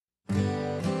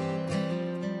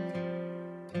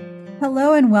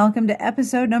Hello and welcome to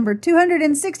episode number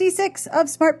 266 of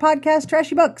Smart Podcast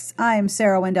Trashy Books. I'm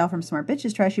Sarah Wendell from Smart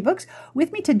Bitches Trashy Books.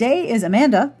 With me today is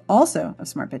Amanda, also of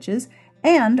Smart Bitches,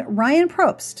 and Ryanne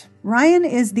Probst. Ryanne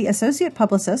is the associate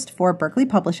publicist for Berkley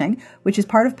Publishing, which is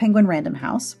part of Penguin Random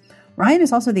House. Ryanne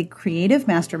is also the creative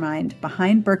mastermind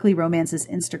behind Berkley Romance's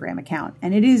Instagram account,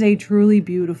 and it is a truly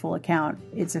beautiful account.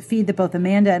 It's a feed that both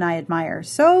Amanda and I admire,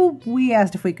 so we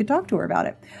asked if we could talk to her about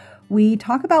it. We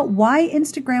talk about why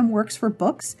Instagram works for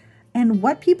books and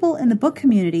what people in the book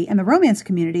community and the romance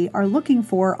community are looking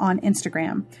for on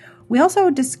Instagram. We also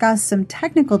discuss some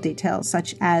technical details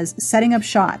such as setting up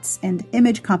shots and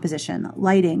image composition,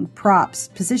 lighting, props,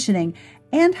 positioning,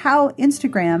 and how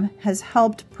Instagram has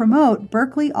helped promote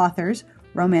Berkley authors,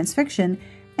 romance fiction,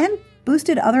 and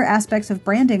boosted other aspects of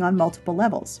branding on multiple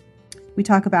levels. We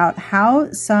talk about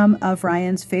how some of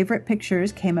Ryanne's favorite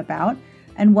pictures came about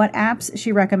and what apps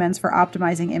she recommends for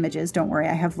optimizing images. Don't worry,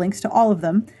 I have links to all of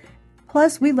them.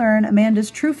 Plus, we learn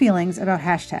Amanda's true feelings about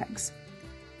hashtags.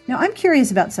 Now, I'm curious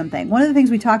about something. One of the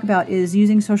things we talk about is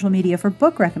using social media for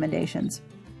book recommendations.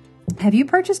 Have you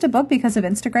purchased a book because of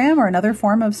Instagram or another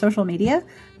form of social media?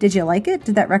 Did you like it?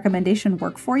 Did that recommendation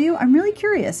work for you? I'm really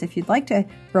curious. If you'd like to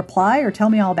reply or tell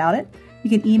me all about it, you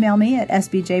can email me at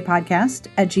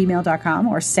sbjpodcast@gmail.com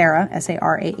or Sarah,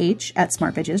 S-A-R-A-H, at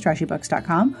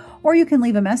smartbitchestrashybooks.com, or you can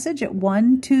leave a message at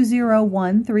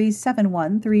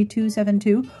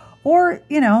 1-201-371-3272, or,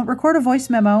 record a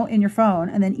voice memo in your phone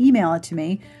and then email it to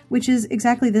me, which is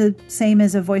exactly the same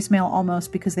as a voicemail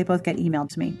almost because they both get emailed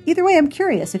to me. Either way, I'm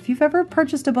curious. If you've ever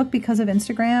purchased a book because of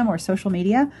Instagram or social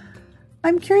media,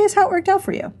 I'm curious how it worked out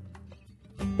for you.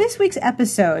 This week's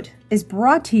episode is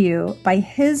brought to you by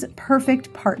His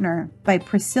Perfect Partner by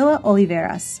Priscilla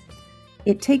Oliveras.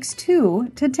 It takes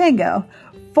two to tango.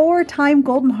 4-time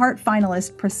Golden Heart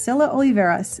finalist Priscilla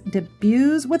Oliveras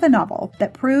debuts with a novel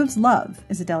that proves love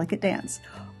is a delicate dance.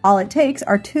 All it takes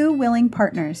are two willing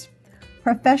partners.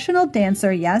 Professional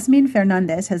dancer Yasmin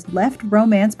Fernandez has left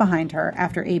romance behind her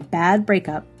after a bad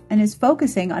breakup and is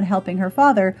focusing on helping her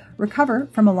father recover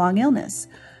from a long illness.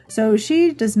 So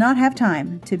she does not have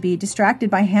time to be distracted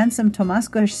by handsome Tomas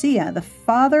Garcia, the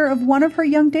father of one of her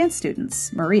young dance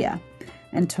students, Maria.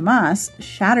 And Tomas,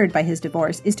 shattered by his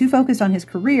divorce, is too focused on his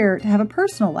career to have a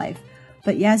personal life.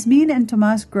 But Yasmin and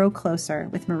Tomas grow closer,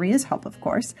 with Maria's help, of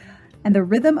course, and the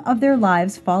rhythm of their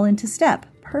lives fall into step,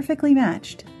 perfectly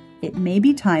matched. It may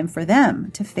be time for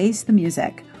them to face the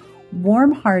music.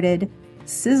 Warm-hearted,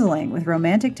 sizzling with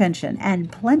romantic tension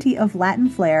and plenty of Latin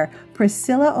flair,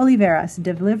 Priscilla Oliveras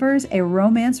delivers a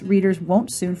romance readers won't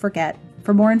soon forget.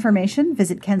 For more information,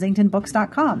 visit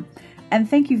kensingtonbooks.com. And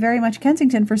thank you very much,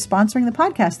 Kensington, for sponsoring the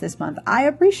podcast this month. I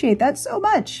appreciate that so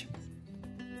much.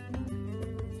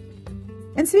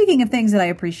 And speaking of things that I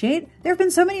appreciate, there have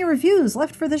been so many reviews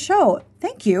left for the show.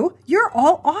 Thank you. You're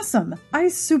all awesome. I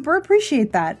super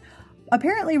appreciate that.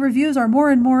 Apparently, reviews are more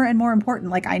and more and more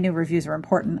important. Like, I knew reviews were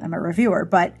important. I'm a reviewer.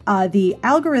 But the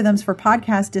algorithms for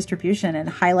podcast distribution and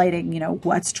highlighting,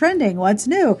 what's trending, what's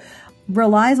new,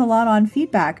 relies a lot on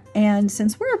feedback. And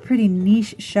since we're a pretty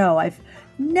niche show, I've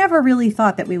never really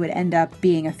thought that we would end up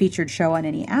being a featured show on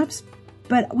any apps.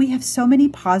 But we have so many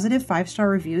positive 5-star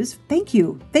reviews. Thank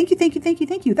you. Thank you, thank you, thank you,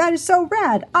 thank you. That is so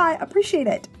rad. I appreciate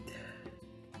it.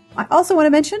 I also want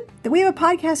to mention that we have a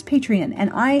podcast Patreon, and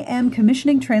I am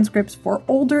commissioning transcripts for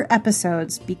older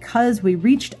episodes because we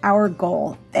reached our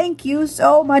goal. Thank you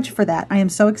so much for that. I am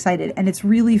so excited, and it's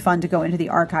really fun to go into the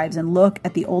archives and look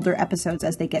at the older episodes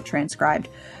as they get transcribed.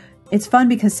 It's fun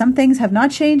because some things have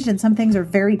not changed and some things are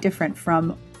very different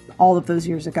from all of those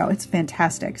years ago. It's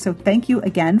fantastic. So thank you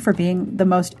again for being the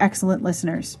most excellent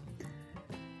listeners.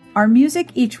 Our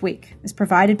music each week is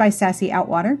provided by Sassy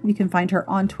Outwater. You can find her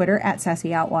on Twitter at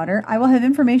Sassy Outwater. I will have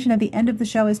information at the end of the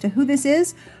show as to who this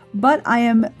is, but I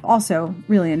am also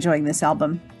really enjoying this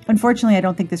album. Unfortunately, I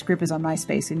don't think this group is on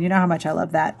MySpace, and you know how much I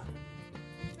love that.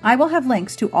 I will have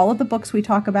links to all of the books we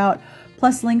talk about,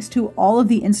 plus links to all of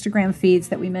the Instagram feeds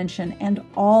that we mention, and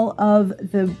all of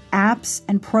the apps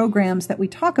and programs that we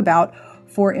talk about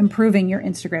for improving your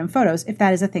Instagram photos, if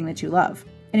that is a thing that you love.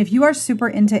 And if you are super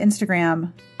into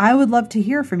Instagram, I would love to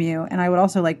hear from you. And I would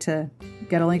also like to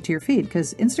get a link to your feed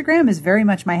because Instagram is very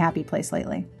much my happy place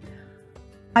lately.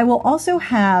 I will also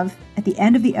have, at the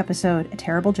end of the episode, a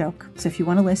terrible joke. So if you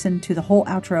want to listen to the whole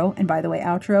outro, and by the way,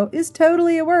 outro is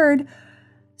totally a word,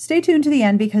 stay tuned to the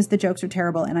end because the jokes are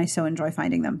terrible and I so enjoy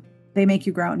finding them. They make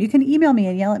you groan. You can email me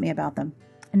and yell at me about them.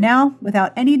 And now,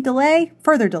 without any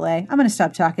further delay, I'm going to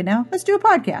stop talking now. Let's do a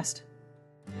podcast.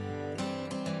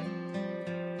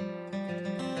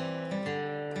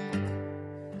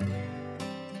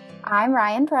 I'm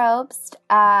Ryanne Probst.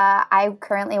 I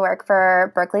currently work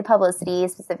for Berkley Publicity,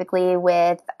 specifically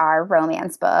with our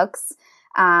romance books.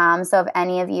 So if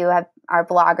any of you are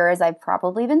bloggers, I've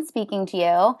probably been speaking to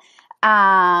you.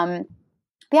 But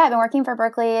yeah, I've been working for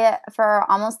Berkley for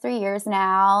almost 3 years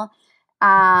now.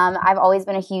 I've always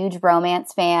been a huge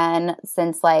romance fan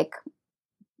since like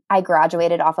I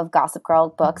graduated off of Gossip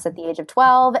Girl books at the age of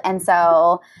 12. And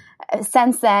so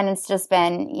since then, it's just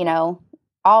been,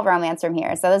 all romance from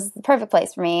here. So this is the perfect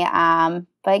place for me.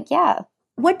 But yeah.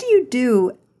 What do you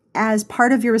do as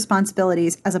part of your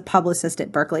responsibilities as a publicist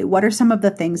at Berkley? What are some of the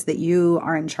things that you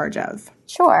are in charge of?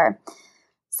 Sure.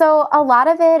 So a lot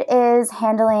of it is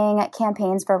handling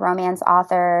campaigns for romance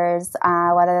authors,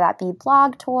 whether that be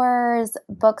blog tours,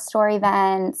 bookstore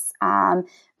events.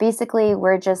 Basically,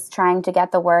 we're just trying to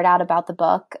get the word out about the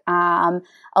book. A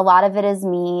lot of it is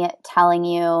me telling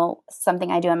you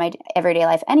something I do in my everyday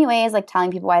life anyways, like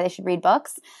telling people why they should read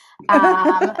books.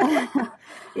 Yeah,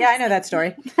 I know that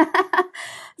story.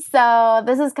 So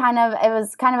this is it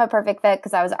was kind of a perfect fit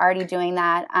because I was already doing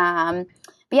that.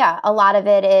 But yeah, a lot of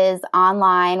it is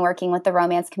online, working with the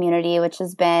romance community, which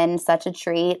has been such a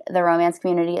treat. The romance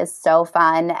community is so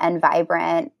fun and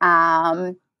vibrant.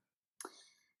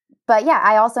 But yeah,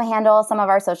 I also handle some of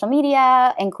our social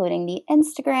media, including the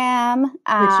Instagram. Which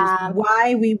is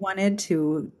why we wanted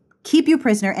to keep you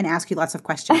prisoner and ask you lots of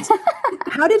questions.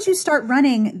 How did you start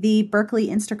running the Berkley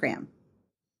Instagram?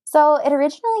 So it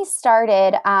originally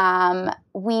started,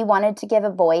 we wanted to give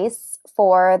a voice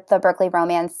for the Berkley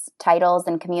romance titles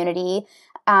and community.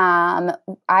 I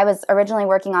was originally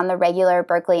working on the regular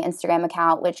Berkley Instagram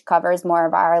account, which covers more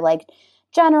of our like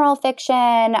general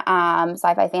fiction,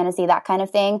 sci-fi, fantasy, that kind of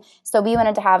thing. So we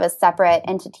wanted to have a separate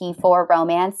entity for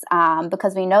romance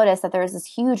because we noticed that there was this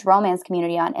huge romance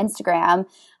community on Instagram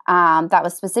that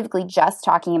was specifically just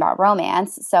talking about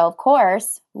romance. So of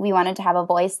course, we wanted to have a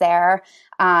voice there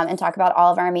and talk about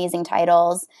all of our amazing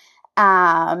titles.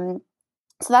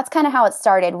 So that's kind of how it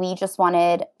started. We just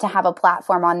wanted to have a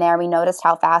platform on there. We noticed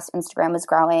how fast Instagram was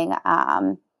growing.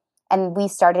 And we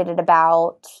started it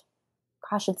about,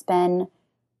 it's been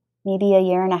maybe a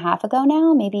year and a half ago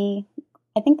now.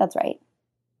 I think that's right.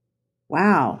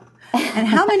 Wow. And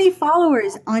how many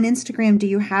followers on Instagram do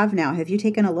you have now? Have you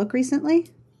taken a look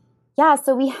recently? Yeah,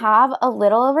 so we have a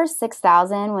little over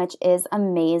 6,000, which is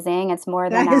amazing. It's more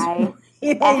than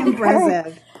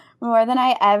impressive. More than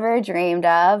I ever dreamed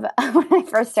of when I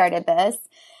first started this.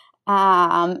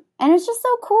 And it's just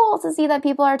so cool to see that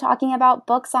people are talking about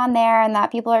books on there and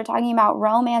that people are talking about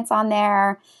romance on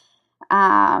there.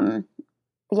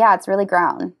 Yeah, it's really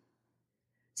grown.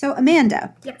 So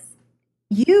Amanda. Yes.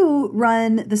 You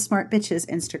run the Smart Bitches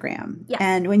Instagram. Yes.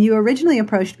 And when you originally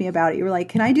approached me about it, you were like,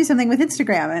 can I do something with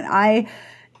Instagram? And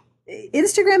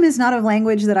Instagram is not a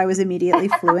language that I was immediately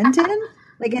fluent in.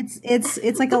 Like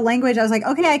it's like a language I was like,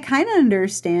 okay, I kind of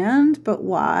understand, but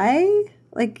why?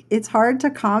 Like it's hard to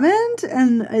comment,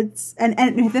 and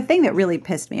and the thing that really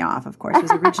pissed me off, of course,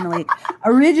 was originally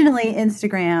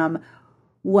Instagram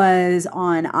was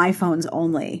on iPhones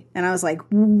only, and I was like,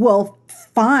 well,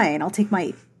 fine, I'll take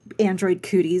my Android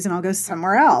cooties and I'll go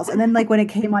somewhere else. And then like when it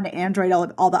came onto Android,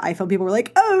 all the iPhone people were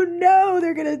like, oh no,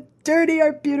 they're going to dirty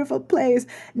our beautiful place.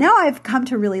 Now I've come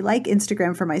to really like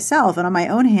Instagram for myself. And on my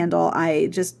own handle, I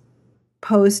just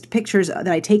post pictures that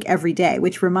I take every day,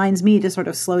 which reminds me to sort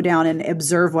of slow down and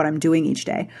observe what I'm doing each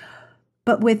day.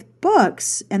 But with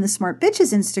books and the Smart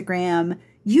Bitches Instagram,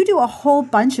 you do a whole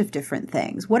bunch of different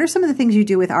things. What are some of the things you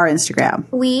do with our Instagram?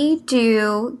 We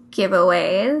do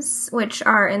giveaways, which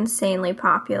are insanely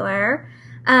popular.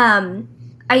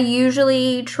 I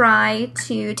usually try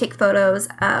to take photos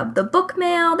of the book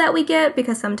mail that we get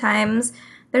because sometimes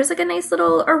there's like a nice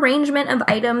little arrangement of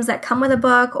items that come with a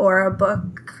book, or a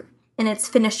book in its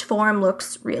finished form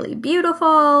looks really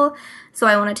beautiful. So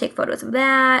I want to take photos of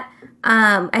that.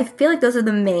 I feel like those are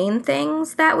the main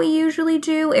things that we usually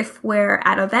do if we're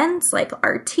at events like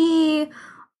RT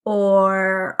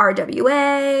or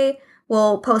RWA.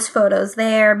 We'll post photos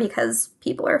there because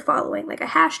people are following like a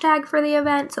hashtag for the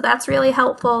event. So that's really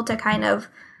helpful to kind of,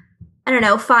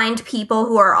 find people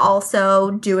who are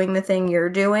also doing the thing you're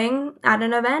doing at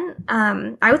an event.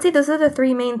 I would say those are the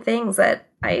three main things that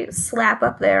I slap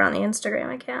up there on the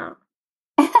Instagram account.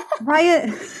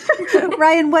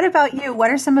 Ryan, what about you? What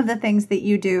are some of the things that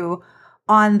you do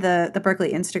on the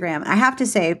Berkley Instagram? I have to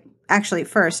say, actually,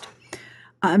 first,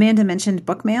 Amanda mentioned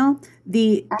book mail.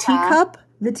 The teacup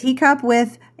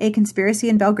with A Conspiracy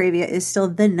in Belgravia is still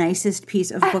the nicest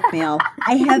piece of book mail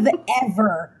I have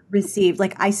ever received.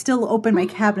 Like, I still open my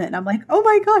cabinet and I'm like, oh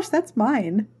my gosh, that's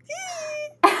mine.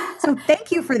 So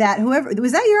thank you for that. Whoever,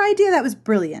 was that your idea? That was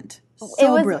brilliant.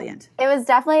 So brilliant. It was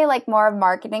definitely like more of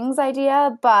marketing's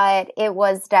idea, but it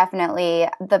was definitely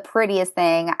the prettiest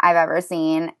thing I've ever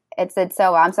seen. It's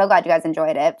so well. I'm so glad you guys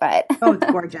enjoyed it. But Oh,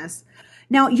 it's gorgeous.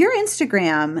 Now, your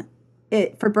Instagram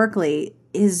for Berkley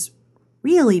is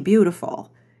really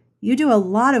beautiful. You do a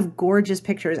lot of gorgeous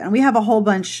pictures, and we have a whole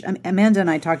bunch. Amanda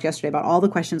and I talked yesterday about all the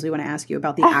questions we want to ask you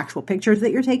about the actual pictures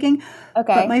that you're taking.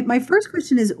 Okay. But my first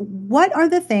question is, what are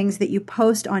the things that you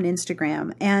post on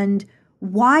Instagram, and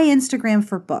why Instagram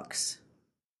for books?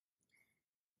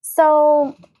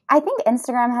 So I think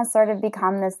Instagram has sort of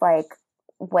become this like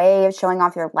way of showing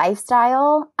off your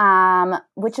lifestyle,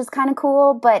 which is kind of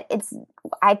cool, but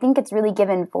I think it's really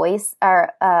given voice or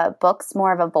books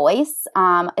more of a voice.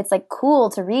 It's like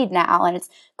cool to read now, and it's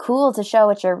cool to show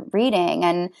what you're reading.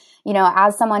 And, you know,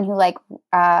 as someone who like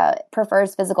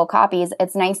prefers physical copies,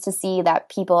 it's nice to see that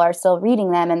people are still reading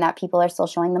them and that people are still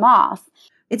showing them off.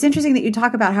 It's interesting that you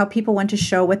talk about how people want to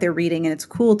show what they're reading, and it's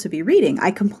cool to be reading. I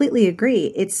completely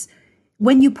agree. It's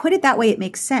when you put it that way, it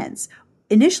makes sense.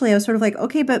 Initially, I was sort of like,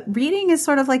 okay, but reading is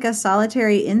sort of like a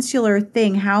solitary, insular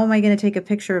thing. How am I going to take a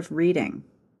picture of reading?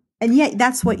 And yet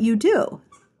that's what you do.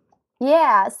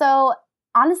 Yeah. So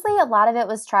honestly, a lot of it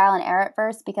was trial and error at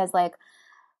first because like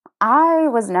I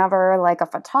was never like a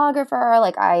photographer.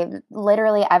 Like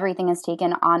literally everything is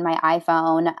taken on my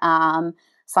iPhone,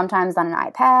 sometimes on an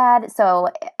iPad. So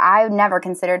I never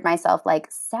considered myself like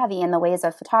savvy in the ways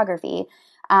of photography.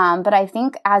 But I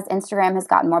think as Instagram has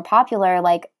gotten more popular,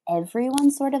 like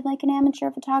everyone's sort of like an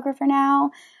amateur photographer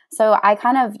now. So I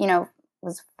kind of, you know,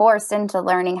 was forced into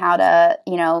learning how to,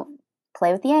 you know,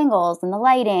 play with the angles and the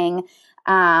lighting,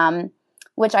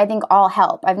 which I think all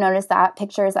help. I've noticed that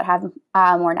pictures that have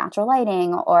more natural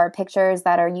lighting or pictures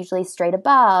that are usually straight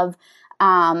above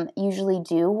usually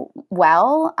do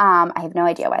well. I have no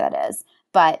idea why that is,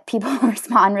 but people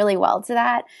respond really well to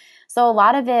that. So a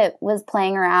lot of it was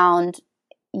playing around,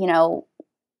 you know,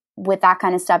 with that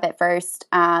kind of stuff at first.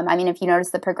 I mean, if you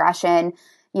notice the progression,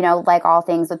 you know, like all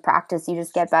things with practice, you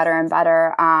just get better and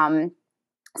better.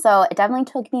 So it definitely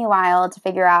took me a while to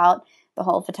figure out the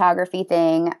whole photography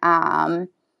thing.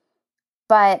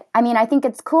 But I mean, I think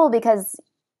it's cool because,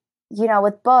 you know,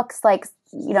 with books, like,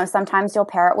 you know, sometimes you'll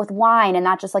pair it with wine and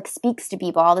that just like speaks to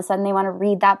people. All of a sudden they want to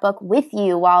read that book with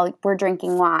you while we're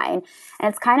drinking wine. And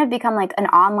it's kind of become like an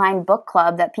online book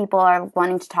club that people are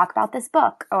wanting to talk about this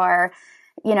book, or,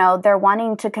 you know, they're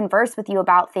wanting to converse with you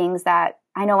about things that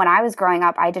I know when I was growing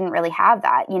up, I didn't really have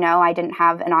that. You know, I didn't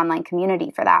have an online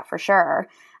community for that for sure.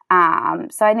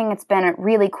 So I think it's been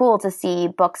really cool to see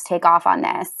books take off on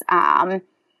this.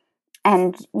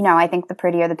 And, you know, I think the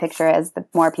prettier the picture is, the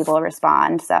more people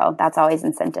respond. So that's always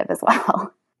incentive as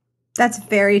well. That's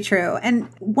very true. And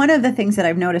one of the things that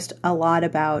I've noticed a lot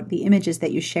about the images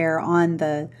that you share on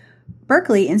the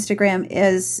Berkley Instagram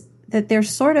is that they're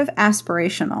sort of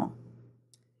aspirational.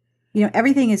 You know,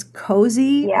 everything is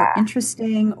cozy or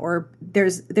interesting, or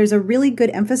there's a really good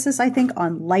emphasis, I think,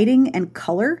 on lighting and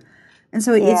color. And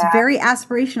so it's very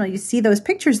aspirational. You see those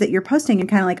pictures that you're posting and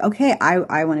kind of like, okay,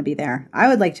 I want to be there. I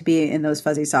would like to be in those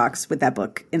fuzzy socks with that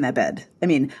book in that bed. I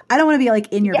mean, I don't want to be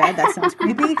like in your bed. That sounds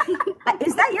creepy.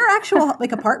 Is that your actual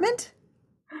like apartment?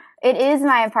 It is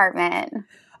my apartment.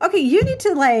 Okay, you need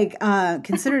to like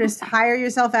consider to hire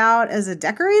yourself out as a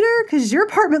decorator because your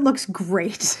apartment looks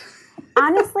great.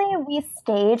 Honestly, we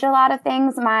stage a lot of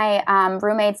things. My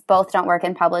roommates both don't work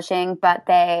in publishing, but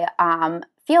they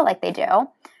feel like they do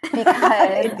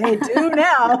because they do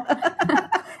now.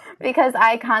 Because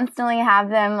I constantly have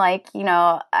them like, you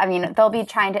know, I mean, they'll be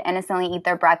trying to innocently eat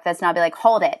their breakfast and I'll be like,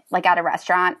 hold it, like at a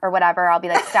restaurant or whatever. I'll be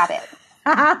like, stop it.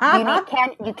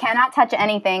 You cannot touch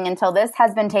anything until this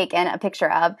has been taken a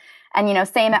picture of. And, you know,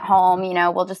 same at home, you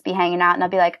know, we'll just be hanging out and I'll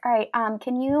be like, all right,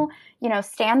 can you, you know,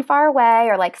 stand far away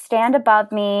or like stand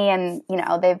above me? And, you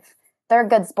know, they're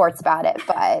good sports about it,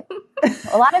 but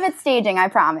a lot of it's staging, I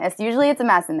promise. Usually it's a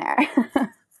mess in there.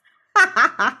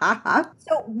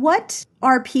 So what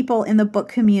are people in the book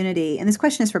community, and this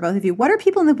question is for both of you, what are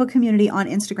people in the book community on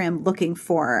Instagram looking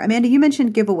for? Amanda, you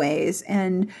mentioned giveaways,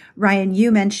 and Ryan,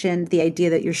 you mentioned the idea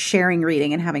that you're sharing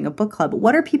reading and having a book club.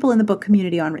 What are people in the book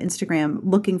community on Instagram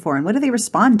looking for, and what do they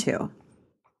respond to?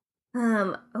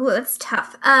 Oh, that's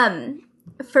tough.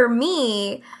 For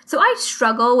me, so I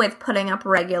struggle with putting up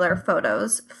regular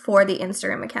photos for the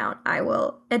Instagram account, I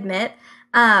will admit.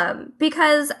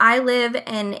 Because I live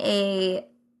in a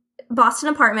Boston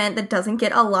apartment that doesn't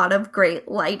get a lot of great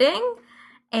lighting,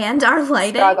 and our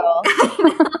lighting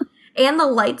and the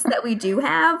lights that we do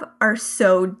have are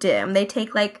so dim. They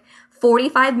take like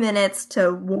 45 minutes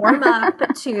to warm up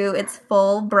to its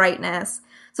full brightness.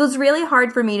 So it's really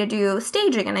hard for me to do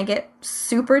staging, and I get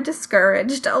super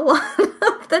discouraged a lot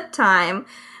of the time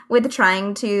with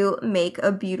trying to make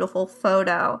a beautiful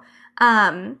photo.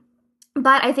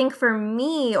 But I think for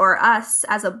me or us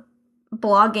as a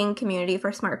blogging community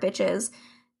for Smart Bitches,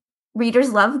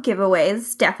 readers love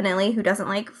giveaways, definitely. Who doesn't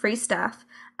like free stuff?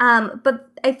 But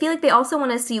I feel like they also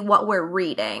want to see what we're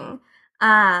reading.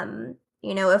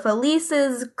 If Elise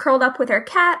is curled up with her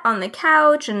cat on the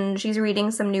couch and she's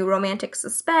reading some new romantic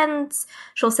suspense,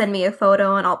 she'll send me a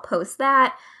photo and I'll post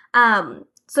that.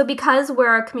 So because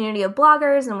we're a community of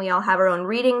bloggers and we all have our own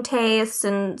reading tastes,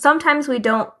 and sometimes we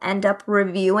don't end up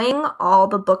reviewing all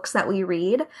the books that we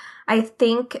read, I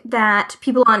think that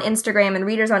people on Instagram and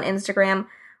readers on Instagram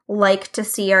like to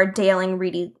see our daily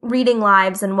reading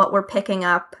lives and what we're picking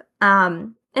up,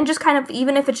 and just kind of,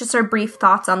 even if it's just our brief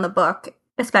thoughts on the book,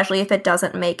 especially if it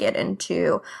doesn't make it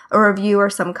into a review or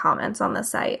some comments on the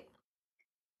site.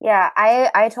 Yeah,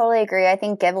 I totally agree. I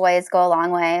think giveaways go a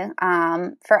long way.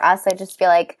 For us, I just feel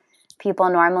like people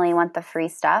normally want the free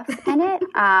stuff in it.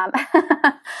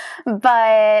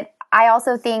 But I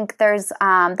also think there's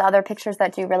the other pictures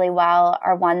that do really well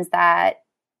are ones that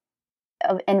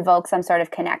invoke some sort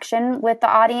of connection with the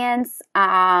audience.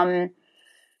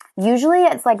 Usually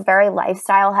it's like very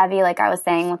lifestyle heavy, like I was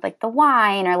saying, with like the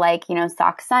wine or like,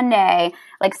 Sock Sunday,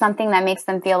 like something that makes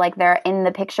them feel like they're in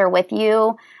the picture with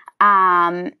you.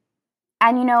 And,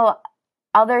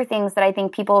 other things that I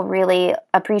think people really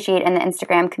appreciate in the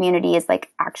Instagram community is like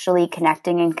actually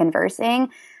connecting and conversing.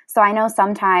 So I know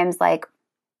sometimes like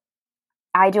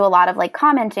I do a lot of like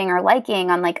commenting or liking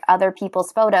on like other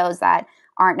people's photos that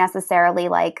aren't necessarily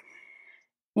like,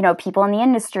 people in the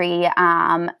industry.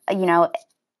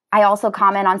 I also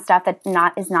comment on stuff that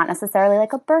is not necessarily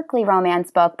like a Berkley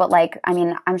romance book, but like,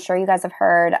 I'm sure you guys have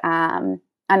heard, I'm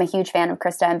a huge fan of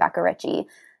Krista and Becca Ritchie.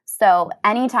 So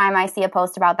anytime I see a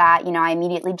post about that, I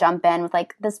immediately jump in with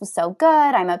like, this was so good,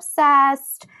 I'm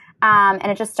obsessed. And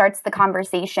it just starts the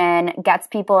conversation, gets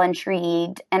people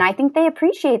intrigued. And I think they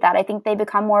appreciate that. I think they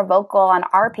become more vocal on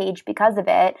our page because of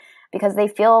it, because they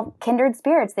feel kindred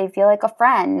spirits. They feel like a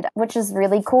friend, which is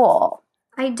really cool.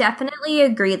 I definitely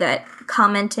agree that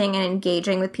commenting and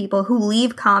engaging with people who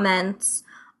leave comments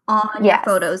on your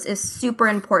photos is super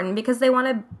important, because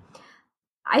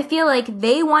I feel like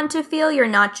they want to feel you're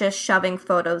not just shoving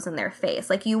photos in their face.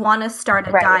 Like, you want to start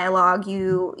a dialogue.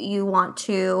 You want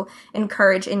to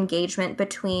encourage engagement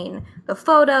between the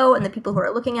photo and the people who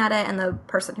are looking at it and the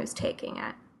person who's taking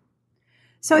it.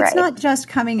 So it's not just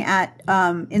coming at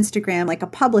Instagram like a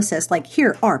publicist, like,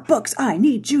 here are books I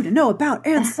need you to know about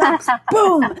and socks,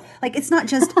 boom. Like, it's not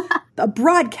just a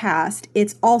broadcast.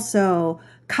 It's also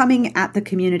coming at the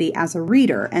community as a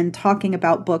reader and talking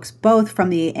about books both from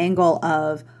the angle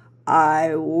of,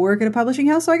 I work at a publishing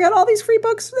house, so I got all these free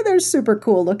books. They're super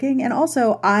cool looking. And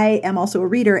also, I am also a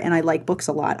reader and I like books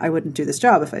a lot. I wouldn't do this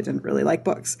job if I didn't really like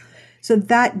books. So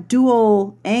that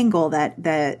dual angle, that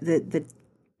the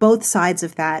both sides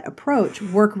of that approach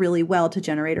work really well to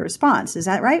generate a response. Is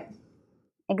that right?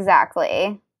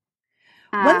 Exactly.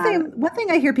 One thing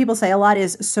I hear people say a lot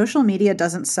is social media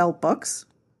doesn't sell books.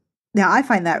 Now, I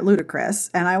find that ludicrous,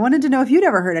 and I wanted to know if you'd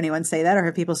ever heard anyone say that, or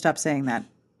have people stopped saying that?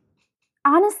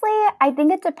 Honestly, I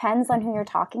think it depends on who you're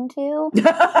talking to.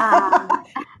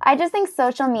 I just think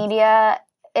social media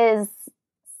is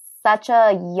such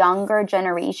a younger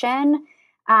generation.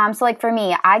 So like for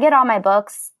me, I get all my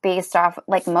books based off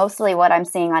like mostly what I'm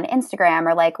seeing on Instagram,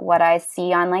 or like what I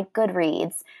see on like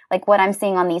Goodreads, like what I'm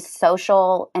seeing on these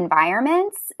social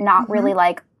environments, not really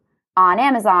like on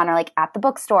Amazon or like at the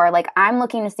bookstore. Like, I'm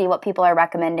looking to see what people are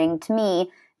recommending to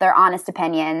me, their honest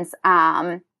opinions.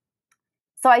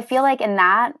 So I feel like in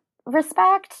that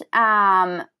respect,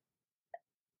 I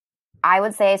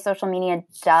would say social media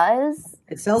does.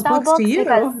 It sells books to you.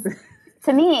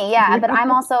 To me, yeah. But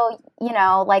I'm also,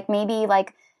 like maybe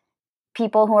like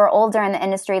people who are older in the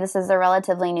industry, this is a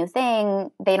relatively new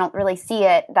thing. They don't really see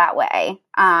it that way.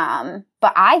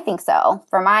 But I think so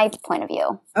from my point of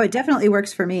view. Oh, it definitely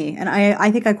works for me. And I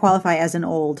think I qualify as an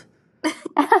old.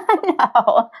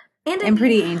 No. And I'm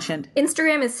pretty ancient.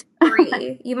 Instagram is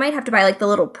free. You might have to buy like the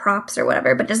little props or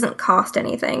whatever, but it doesn't cost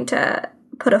anything to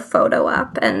put a photo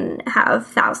up and have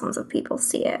thousands of people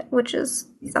see it, which is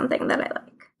something that I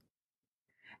like.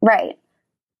 Right.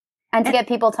 And to get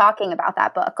people talking about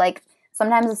that book. Like,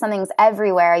 sometimes if something's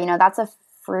everywhere, that's a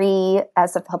free,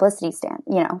 as a publicity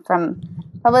from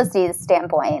publicity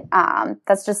standpoint,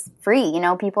 that's just free.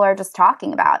 People are just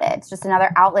talking about it. It's just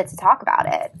another outlet to talk about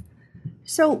it.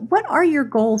 So what are your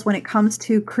goals when it comes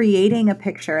to creating a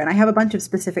picture? And I have a bunch of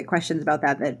specific questions about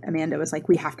that Amanda was like,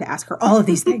 we have to ask her all of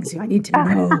these things. I need to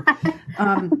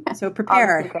know. So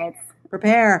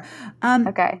prepare.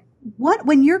 Okay.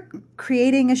 When you're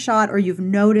creating a shot or you've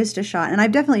noticed a shot, and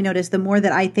I've definitely noticed the more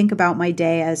that I think about my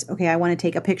day as, okay, I want to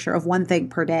take a picture of one thing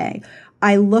per day,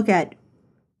 I look at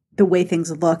the way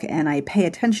things look and I pay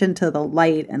attention to the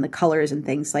light and the colors and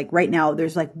things. Like right now,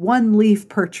 there's like one leaf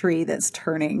per tree that's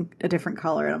turning a different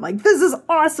color. And I'm like, this is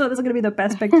awesome. This is going to be the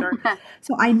best picture.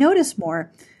 So I notice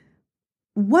more.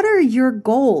 What are your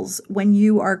goals when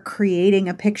you are creating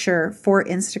a picture for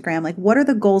Instagram? Like, what are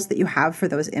the goals that you have for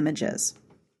those images?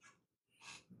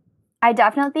 I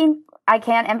definitely think I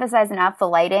can't emphasize enough the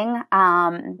lighting.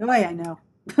 I know.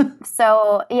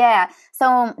 So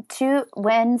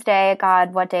Wednesday,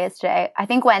 God, what day is today? I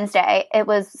think Wednesday, it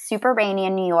was super rainy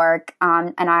in New York.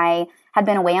 And I had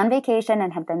been away on vacation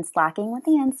and had been slacking with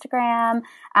the Instagram.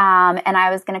 And I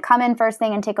was going to come in first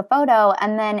thing and take a photo.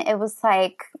 And then it was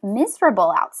like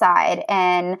miserable outside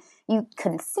and you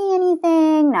couldn't see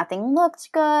anything. Nothing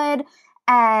looked good.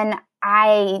 And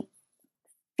I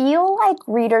feel like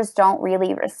readers don't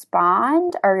really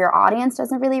respond, or your audience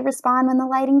doesn't really respond when the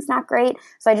lighting's not great.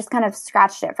 So I just kind of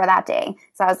scratched it for that day.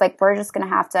 So I was like, we're just going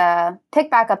to have to pick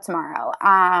back up tomorrow.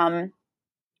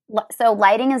 So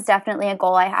lighting is definitely a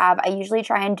goal I have. I usually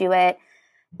try and do it,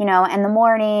 in the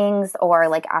mornings or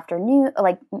like afternoon,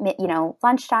 like,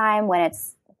 lunchtime when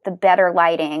it's the better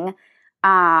lighting.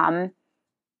 I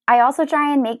also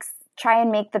try and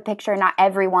make the picture, not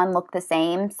everyone look the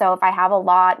same. So if I have a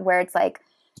lot where it's like,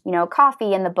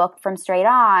 coffee in the book from Straight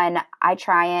On, I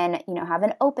try and, have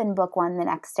an open book one the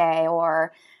next day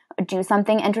or do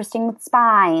something interesting with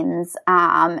spines,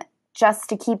 just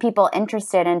to keep people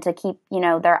interested and to keep,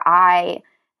 their eye,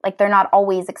 like they're not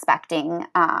always expecting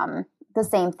the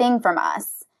same thing from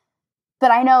us. But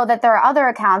I know that there are other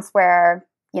accounts where,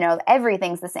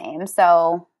 everything's the same.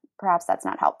 So perhaps that's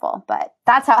not helpful, but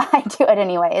that's how I do it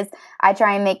anyways. I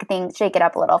try and shake it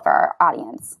up a little for our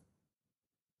audience.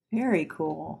 Very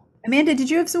cool. Amanda, did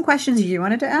you have some questions you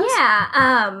wanted to ask?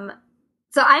 Yeah.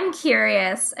 So I'm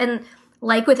curious, and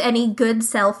like with any good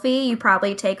selfie, you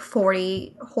probably take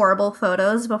 40 horrible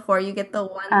photos before you get the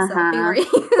one selfie where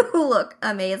you look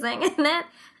amazing in it.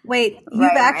 Wait,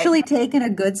 you've actually taken a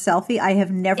good selfie? I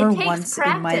have never once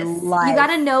practice. In my life. You got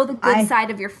to know the good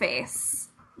side of your face.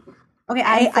 Okay,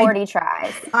 I 40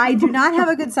 tries. I do not have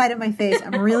a good side of my face.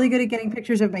 I'm really good at getting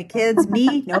pictures of my kids.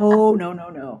 Me?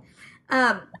 No.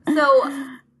 So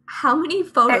how many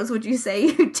photos would you say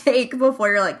you take before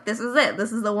you're like, this is it.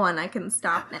 This is the one. I can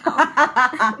stop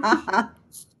now.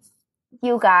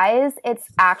 You guys, it's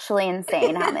actually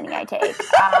insane how many I take.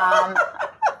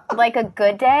 Like a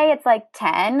good day, it's like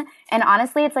 10. And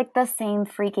honestly, it's like the same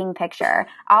freaking picture.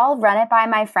 I'll run it by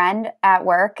my friend at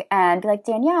work and be like,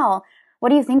 Danielle, what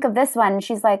do you think of this one? And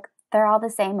she's like, they're all the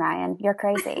same, Ryan. You're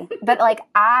crazy. But like,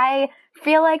 I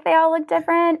feel like they all look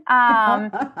different.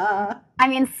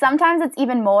 Sometimes it's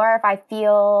even more if I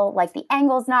feel like the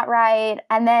angle's not right.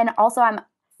 And then also I'm,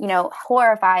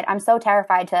 horrified. I'm so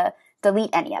terrified to delete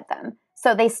any of them.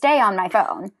 So they stay on my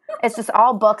phone. It's just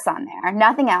all books on there,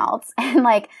 nothing else. And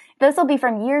like, this will be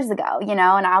from years ago, and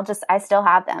I still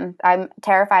have them. I'm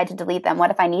terrified to delete them.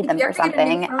 What if I need them for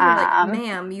something? Phone, like,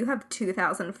 ma'am, you have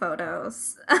 2,000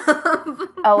 photos.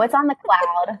 Oh, it's on the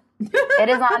cloud. It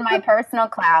is on my personal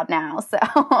cloud now. So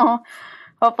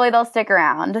hopefully they'll stick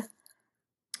around.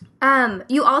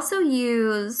 You also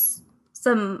use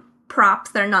some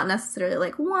props that are not necessarily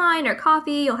like wine or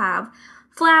coffee. You'll have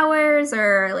flowers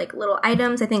or like little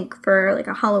items. I think for like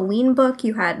a Halloween book,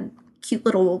 you had cute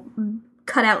little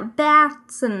cutout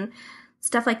bats and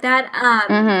stuff like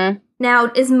that.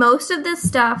 Now, is most of this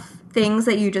stuff things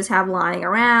that you just have lying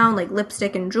around, like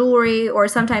lipstick and jewelry, or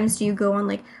sometimes do you go on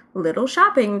like little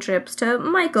shopping trips to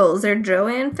Michael's or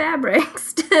Joann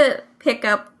Fabrics to pick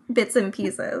up bits and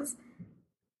pieces?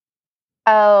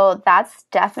 Oh, there's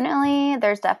definitely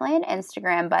an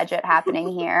Instagram budget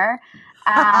happening here.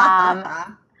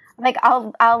 Like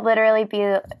I'll literally be,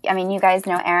 you guys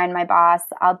know Erin, my boss.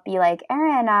 I'll be like,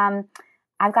 Erin,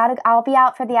 I'll be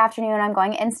out for the afternoon. I'm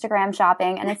going Instagram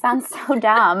shopping. And it sounds so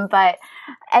dumb, but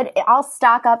I'll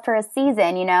stock up for a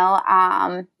season,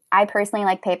 I personally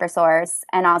like Paper Source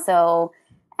and also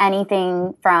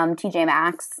anything from TJ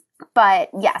Maxx. But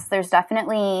yes, there's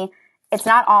definitely, it's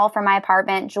not all for my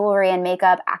apartment, jewelry and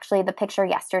makeup. Actually, the picture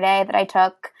yesterday that I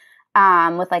took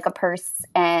with like a purse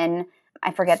and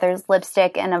I forget there's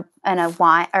lipstick and a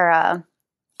wine or a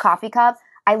coffee cup.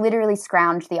 I literally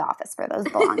scrounged the office for those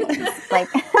belongings. Like,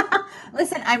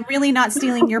 listen, I'm really not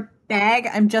stealing your bag.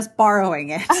 I'm just borrowing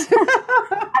it.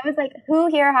 I was like, who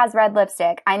here has red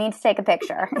lipstick? I need to take a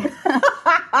picture.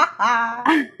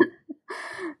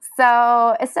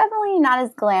 So it's definitely not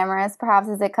as glamorous, perhaps,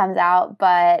 as it comes out,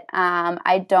 but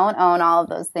I don't own all of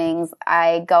those things.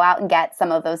 I go out and get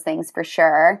some of those things for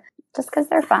sure, just because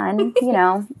they're fun, you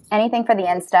know, anything for the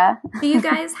Insta. Do you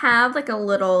guys have like a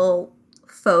little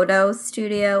photo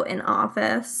studio in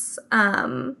office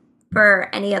for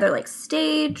any other like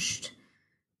staged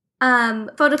photos?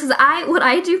 Because what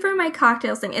I do for my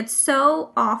cocktails thing, it's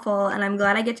so awful, and I'm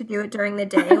glad I get to do it during the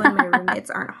day when my roommates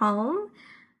aren't home.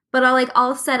 But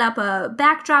I'll set up a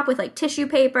backdrop with like tissue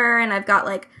paper, and I've got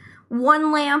like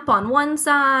one lamp on one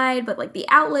side, but like the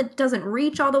outlet doesn't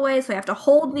reach all the way, so I have to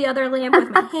hold the other lamp with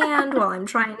my hand while I'm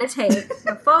trying to take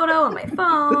the photo on my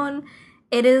phone.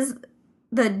 It is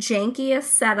the jankiest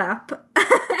setup. But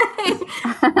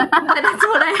it's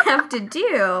what I have to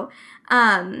do.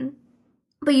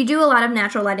 But you do a lot of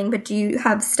natural lighting, but do you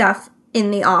have stuff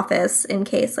in the office in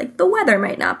case like the weather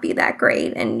might not be that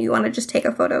great and you want to just take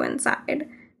a photo inside?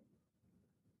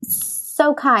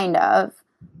 So kind of.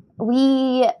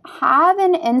 We have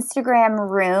an Instagram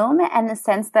room in the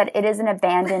sense that it is an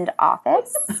abandoned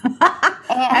office.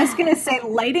 I was going to say,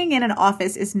 lighting in an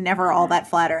office is never all that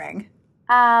flattering.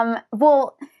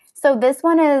 Well, so this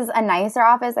one is a nicer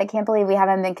office. I can't believe we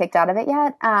haven't been kicked out of it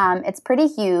yet. It's pretty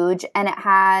huge, and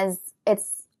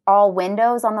it's all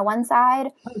windows on the one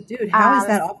side. Oh, dude, how is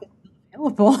that office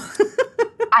available?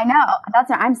 I know. That's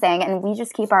what I'm saying. And we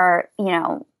just keep our,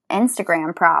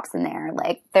 Instagram props in there.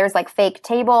 Like, there's like fake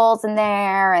tables in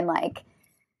there, and like,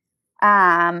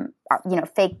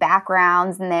 fake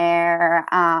backgrounds in there.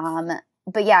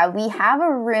 But yeah, we have a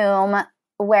room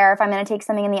where if I'm going to take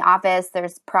something in the office,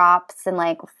 there's props and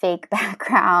like fake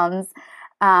backgrounds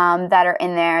that are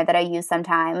in there that I use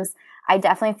sometimes. I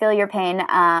definitely feel your pain,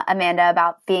 Amanda,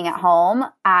 about being at home.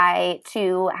 I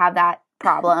too have that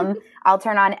problem. I'll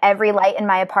turn on every light in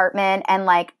my apartment, and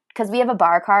like, because we have a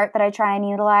bar cart that I try and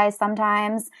utilize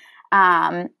sometimes.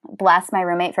 Bless my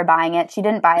roommate for buying it. She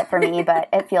didn't buy it for me, but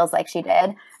it feels like she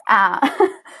did.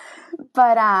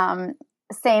 But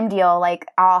same deal. Like,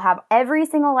 I'll have every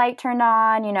single light turned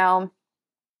on,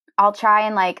 I'll try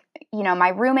and like, my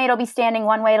roommate will be standing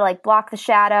one way to like block the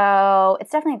shadow.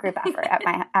 It's definitely a group effort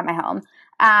at my home.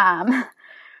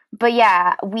 But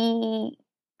yeah,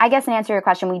 I guess in answer to your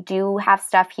question, we do have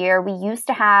stuff here. We used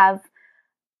to have,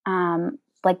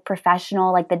 like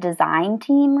professional, like the design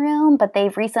team room, but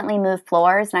they've recently moved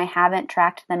floors and I haven't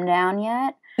tracked them down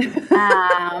yet.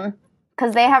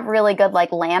 Cause they have really good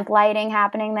like lamp lighting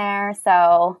happening there.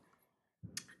 So,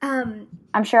 I'm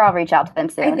sure I'll reach out to them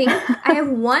soon. I think I have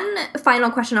one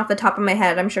final question off the top of my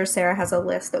head. I'm sure Sarah has a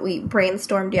list that we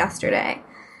brainstormed yesterday.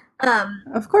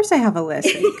 Of course I have a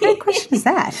list. What kind of question is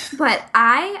that? But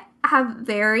I have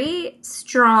very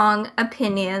strong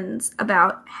opinions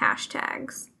about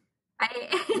hashtags.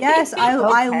 Yes, I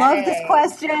love this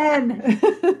question.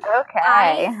 Okay.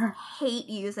 I hate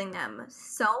using them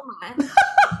so much.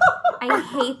 I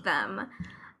hate them.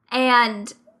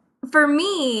 And for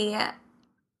me,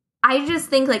 I just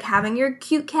think like having your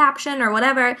cute caption or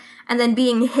whatever and then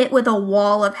being hit with a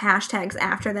wall of hashtags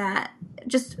after that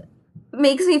just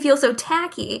makes me feel so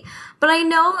tacky. But I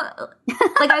know,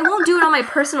 like, I won't do it on my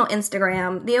personal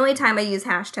Instagram. The only time I use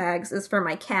hashtags is for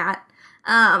my cat.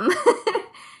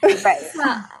 Right.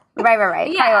 Yeah.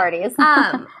 Priorities. But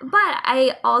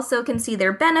I also can see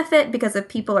their benefit because if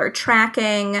people are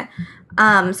tracking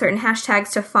certain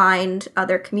hashtags to find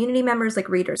other community members, like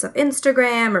readers of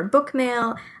Instagram or book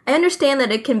mail, I understand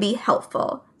that it can be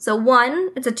helpful. So one,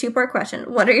 it's a two-part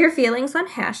question. What are your feelings on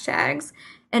hashtags?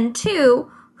 And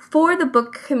two, for the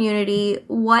book community,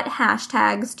 what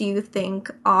hashtags do you think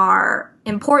are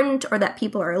important or that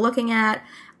people are looking at?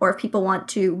 Or if people want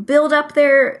to build up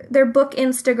their book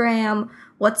Instagram,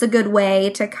 what's a good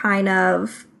way to kind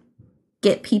of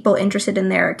get people interested in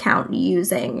their account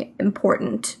using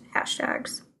important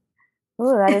hashtags?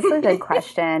 Ooh, that is a good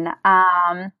question.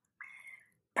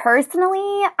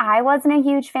 Personally, I wasn't a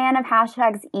huge fan of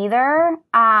hashtags either.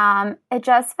 It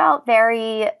just felt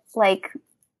very like,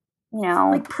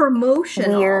 like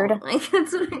promotional. Weird. Like,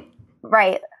 that's what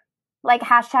right. Like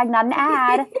hashtag not an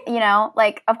ad,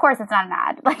 like, of course it's not an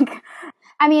ad. Like,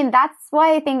 I mean, that's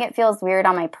why I think it feels weird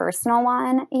on my personal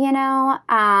one,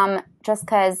 just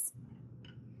because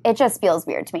it just feels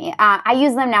weird to me. I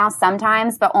use them now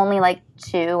sometimes, but only like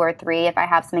 2 or 3 if I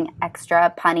have something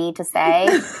extra punny to say.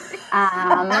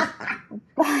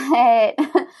 But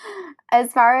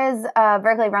as far as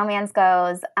Berkley Romance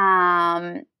goes,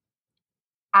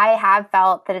 I have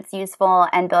felt that it's useful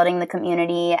and building the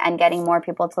community and getting more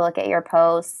people to look at your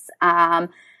posts.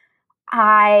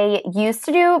 I used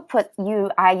to put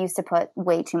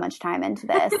way too much time into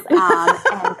this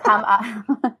and come up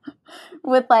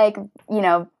with like,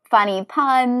 funny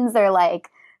puns or like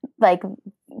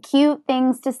cute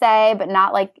things to say, but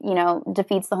not like,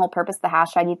 defeats the whole purpose of the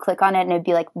hashtag. You click on it and it'd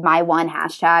be like my one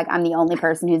hashtag. I'm the only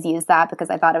person who's used that because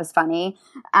I thought it was funny.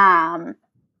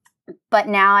 But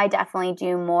now I definitely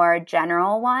do more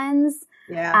general ones.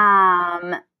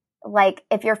 Yeah. Like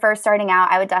if you're first starting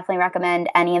out, I would definitely recommend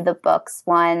any of the books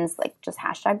ones, like just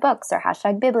hashtag books or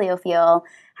hashtag bibliophile,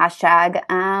 hashtag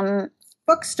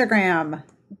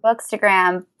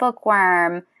Bookstagram,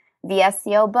 bookworm,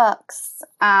 VSCO books.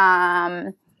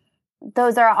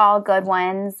 Those are all good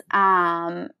ones.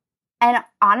 And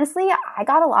honestly, I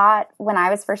got a lot when I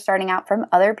was first starting out from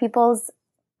other people's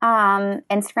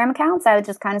Instagram accounts. I would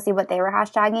just kind of see what they were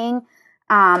hashtagging.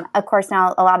 Of course,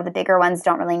 now a lot of the bigger ones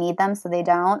don't really need them, so they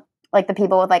don't. Like the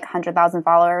people with like 100,000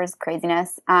 followers,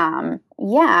 craziness.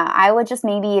 I would just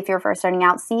maybe, if you're first starting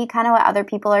out, see kind of what other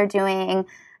people are doing,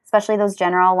 especially those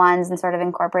general ones, and sort of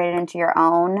incorporate it into your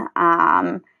own.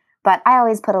 But I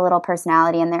always put a little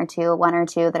personality in there too, one or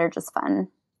two that are just fun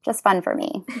for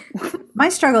me. My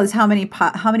struggle is how many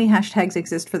hashtags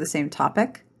exist for the same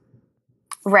topic.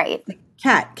 Right. Like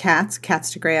cats,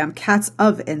 catstagram, cats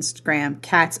of Instagram,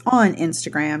 cats on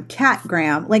Instagram,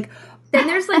 catgram. Like, then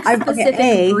there's like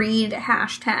specific breed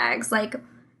hashtags, like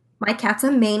my cat's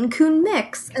a Maine Coon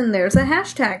mix, and there's a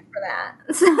hashtag for that.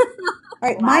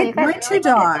 All right, my two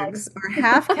dogs are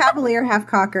half Cavalier, half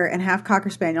Cocker, and half Cocker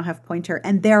Spaniel, half Pointer,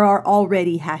 and there are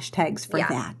already hashtags for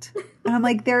that. And I'm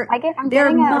like, I'm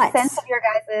getting a sense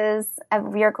of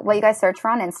what you guys search for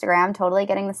on Instagram. Totally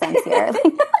getting the sense here.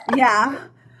 Yeah.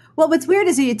 Well, what's weird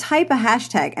is you type a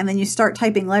hashtag and then you start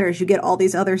typing letters, you get all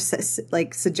these other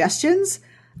suggestions.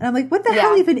 And I'm like, what the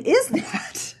hell even is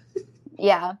that?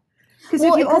 Yeah. Because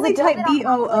if you only type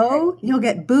BOO, you'll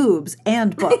get boobs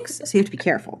and books. So you have to be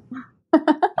careful.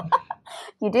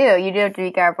 You do have to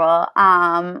be careful.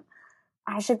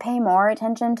 I should pay more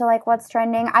attention to like what's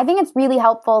trending. I think it's really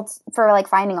helpful for like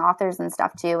finding authors and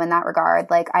stuff too in that regard.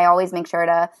 Like I always make sure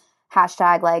to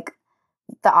hashtag like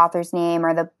the author's name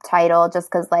or the title,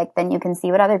 just because like then you can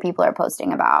see what other people are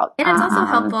posting about. And it's also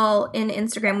helpful in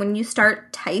Instagram when you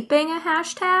start typing a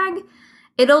hashtag,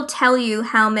 it'll tell you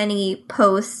how many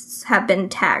posts have been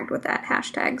tagged with that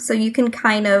hashtag. So you can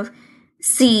kind of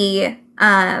see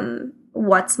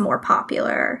what's more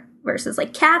popular versus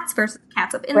like cats versus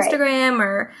cats of Instagram,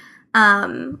 right.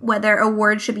 Or whether a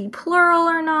word should be plural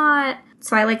or not.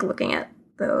 So I like looking at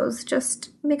those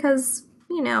just because,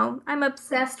 I'm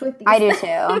obsessed with these I do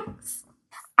too.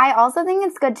 I also think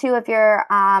it's good too if you're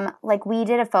like we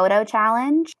did a photo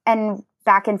challenge and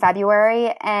back in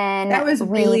February, and that was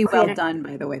really well done,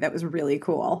 by the way. That was really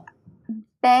cool.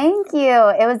 Thank you.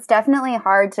 It was definitely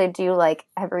hard to do like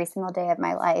every single day of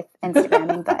my life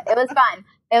Instagramming, but it was fun.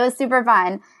 It was super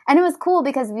fun. And it was cool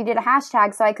because we did a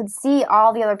hashtag so I could see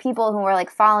all the other people who were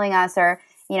like following us or,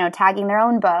 tagging their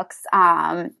own books.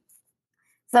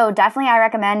 So definitely I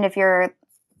recommend if you're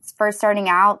first starting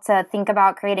out to think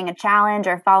about creating a challenge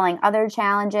or following other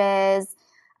challenges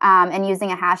and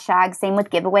using a hashtag. Same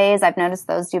with giveaways. I've noticed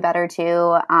those do better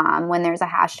too when there's a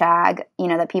hashtag,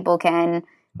 that people can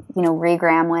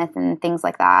regram with and things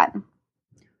like that.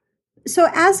 So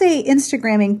as a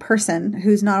Instagramming person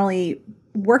who's not only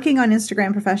working on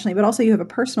Instagram professionally, but also you have a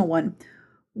personal one,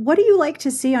 what do you like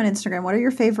to see on Instagram? What are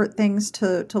your favorite things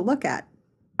to look at?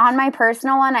 On my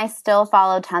personal one, I still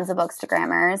follow tons of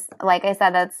bookstagrammers. Like I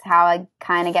said, that's how I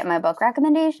kind of get my book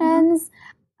recommendations.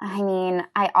 I mean,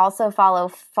 I also follow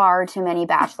far too many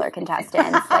Bachelor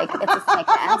contestants. Like, it's a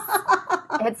sickness.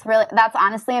 It's really, that's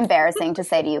honestly embarrassing to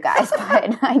say to you guys,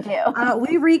 but I do.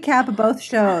 We recap both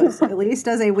shows. Elise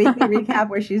does a weekly recap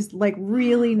where she's like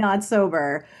really not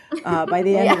sober by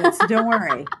the end of it, so don't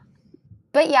worry.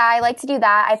 But yeah, I like to do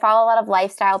that. I follow a lot of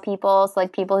lifestyle people, so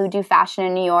like people who do fashion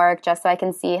in New York, just so I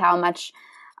can see how much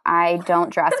I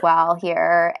don't dress well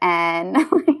here. And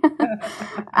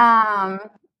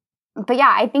but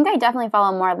yeah, I think I definitely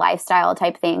follow more lifestyle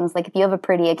type things. Like if you have a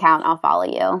pretty account, I'll follow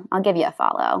you. I'll give you a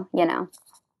follow,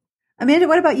 Amanda,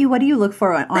 what about you? What do you look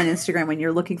for on Instagram when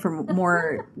you're looking for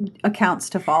more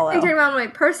accounts to follow? Are you talking about my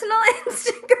personal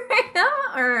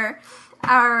Instagram or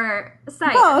our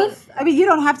site? Both. I mean, you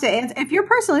don't have to answer. If your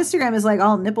personal Instagram is like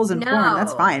all nipples and porn,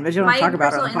 that's fine. But you don't talk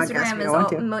about it on the podcast if you don't want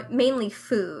to. My personal Instagram is mainly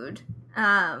food.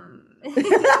 Because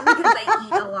I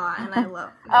eat a lot and I love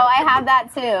food. Oh, I have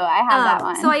that too. I have that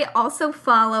one. So I also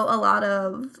follow a lot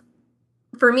of,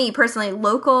 for me personally,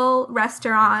 local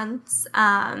restaurants,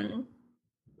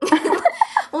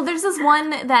 Well, there's this one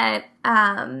that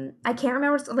I can't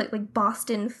remember, it's like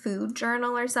Boston Food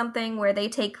Journal or something, where they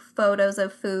take photos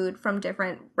of food from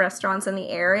different restaurants in the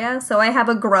area. So I have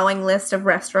a growing list of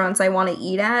restaurants I want to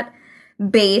eat at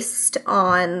based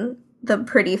on the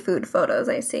pretty food photos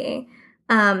I see.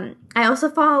 I also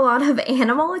follow a lot of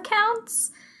animal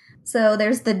accounts. So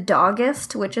there's the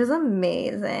Doggist, which is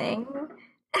amazing.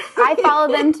 I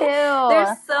follow them too.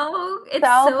 It's so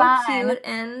fun. cute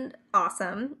and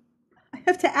awesome. I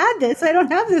have to add this. I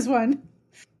don't have this one.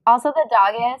 Also, the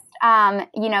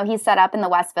Doggist, he's set up in the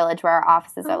West Village where our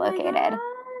offices are located.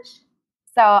 Gosh.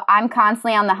 So I'm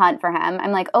constantly on the hunt for him.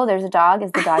 I'm like, oh, there's a dog.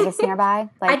 Is the Doggist nearby?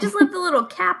 I just love the little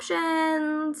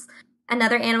captions.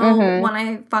 Another animal one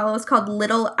I follow is called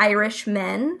Little Irish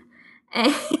Men.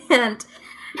 And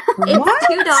it's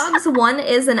 2 dogs. One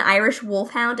is an Irish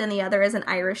wolfhound and the other is an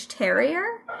Irish terrier.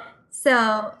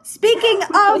 So speaking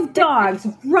of dogs,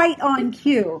 right on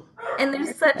cue. And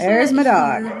there's such a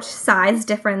huge size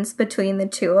difference between the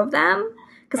 2 of them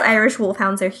because Irish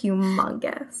wolfhounds are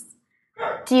humongous.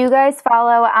 Do you guys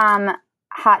follow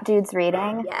Hot Dudes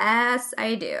Reading? Yes,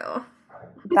 I do.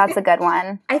 That's a good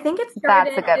one. I think it's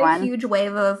started a huge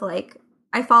wave of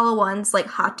I follow ones like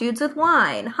Hot Dudes with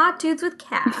Wine, Hot Dudes with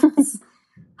Cats,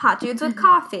 Hot Dudes with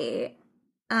Coffee.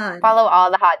 Follow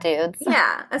all the hot dudes.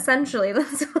 Yeah, essentially,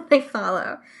 that's what I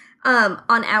follow.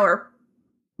 On our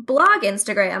blog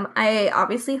Instagram, I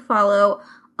obviously follow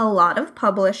a lot of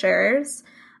publishers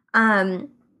and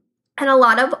a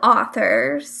lot of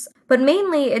authors, but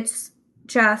mainly it's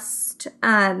just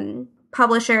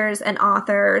publishers and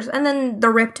authors, and then the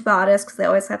Ripped Bodice, because they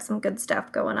always have some good stuff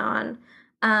going on.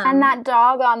 And that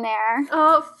dog on there.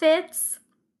 Oh, Fitz.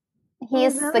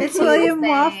 He's the cutest William thing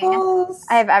Waffles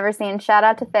I've ever seen. Shout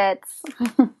out to Fitz.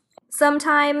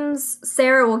 Sometimes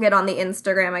Sarah will get on the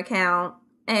Instagram account,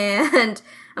 and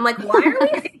I'm like, why are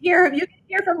we... you can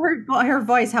hear from her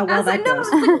voice how well that goes.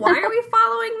 Why are we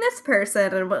following this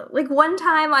person? And one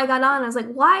time I got on, I was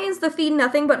like, why is the feed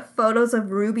nothing but photos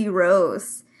of Ruby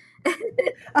Rose?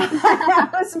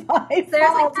 That was my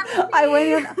fault. I went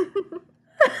in...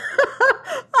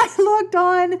 I logged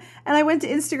on and I went to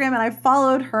Instagram and I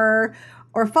followed her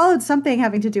or followed something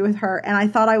having to do with her, and I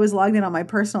thought I was logged in on my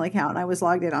personal account and I was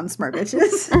logged in on Smart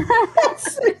Bitches.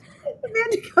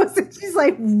 Amanda goes and she's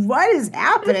like, what is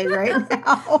happening right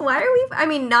now? Why are we... I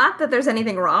mean, not that there's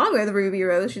anything wrong with Ruby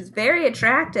Rose. She's very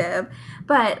attractive.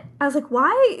 But I was like, why?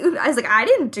 I was like, I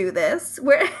didn't do this.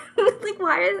 Where...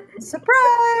 why is... Surprise!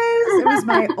 It was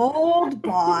my old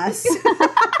boss.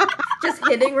 Just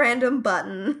hitting random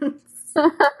buttons.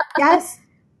 Yes.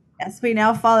 Yes, we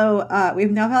now follow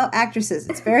actresses.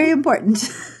 It's very important.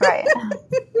 Right.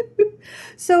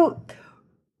 So...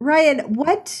 Ryanne,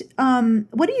 what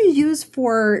do you use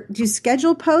do you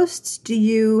schedule posts? Do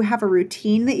you have a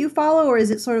routine that you follow? Or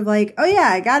is it sort of like, oh yeah,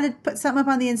 I got to put something up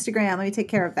on the Instagram. Let me take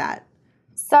care of that.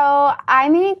 So I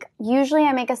make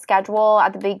a schedule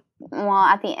at the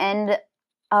end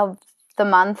of the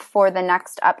month for the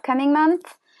next upcoming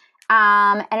month.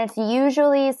 And it's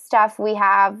usually stuff we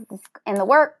have in the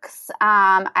works.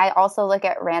 I also look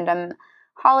at random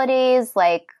holidays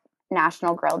like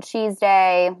National Grilled Cheese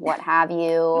Day, what have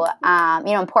you,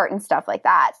 important stuff like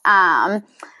that.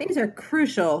 These are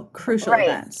crucial right.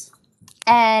 events.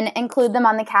 And include them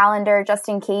on the calendar just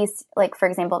in case, like, for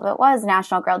example, if it was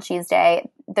National Grilled Cheese Day,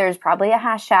 there's probably a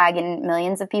hashtag and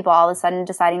millions of people all of a sudden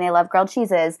deciding they love grilled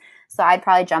cheeses. So I'd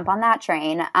probably jump on that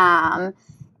train.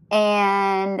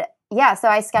 And yeah, so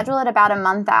I schedule it about a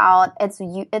month out.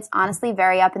 It's honestly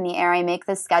very up in the air. I make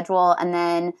this schedule and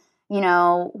then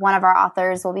one of our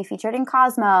authors will be featured in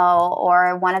Cosmo,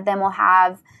 or one of them will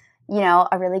have,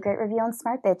 a really great review on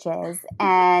Smart Bitches.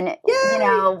 And,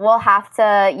 we'll have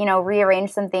to,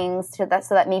 rearrange some things so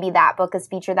that maybe that book is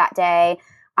featured that day.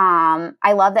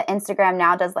 I love that Instagram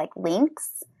now does like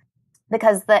links,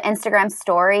 because the Instagram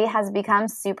story has become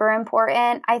super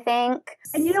important, I think.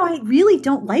 And I really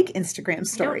don't like Instagram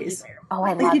stories. Oh,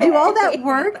 I love it. You do all that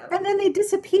work and then they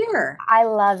disappear. I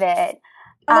love it.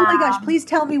 Oh my gosh, please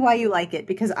tell me why you like it,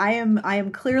 because I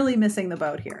am clearly missing the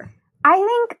boat here. I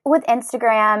think with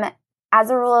Instagram, as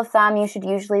a rule of thumb, you should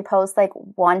usually post like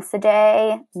once a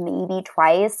day, maybe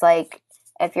twice, like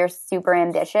if you're super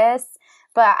ambitious.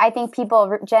 But I think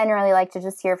people generally like to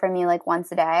just hear from you like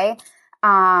once a day.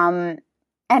 And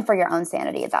for your own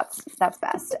sanity, that's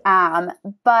best.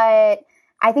 But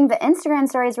I think the Instagram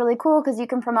story is really cool because you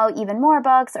can promote even more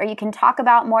books, or you can talk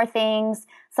about more things.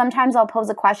 Sometimes I'll pose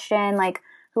a question like,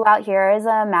 who out here is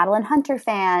a Madeline Hunter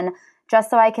fan? Just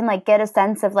so I can like get a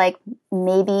sense of like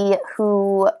maybe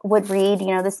who would read,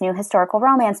 this new historical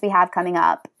romance we have coming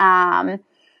up.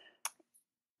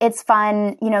 it's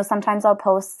fun. Sometimes I'll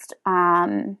post,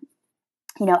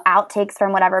 outtakes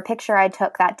from whatever picture I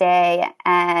took that day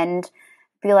and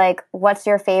be like, what's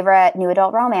your favorite new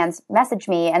adult romance? Message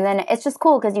me. And then it's just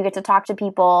cool because you get to talk to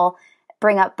people,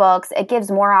 bring up books. It gives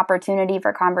more opportunity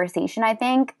for conversation, I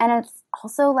think. And it's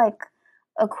also like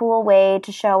a cool way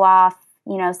to show off,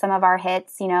 some of our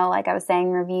hits, like I was saying,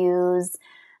 reviews,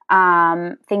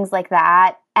 things like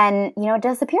that. And, it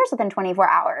disappears within 24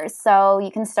 hours. So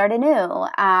you can start anew.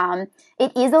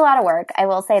 It is a lot of work. I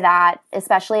will say that,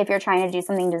 especially if you're trying to do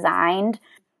something designed.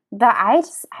 But I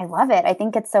love it. I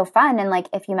think it's so fun. And like,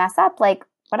 if you mess up, like,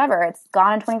 whatever, it's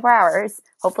gone in 24 hours.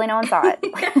 Hopefully no one saw it.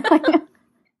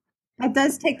 It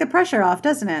does take the pressure off,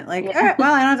 doesn't it? Like, all right,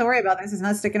 well, I don't have to worry about this. It's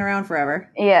not sticking around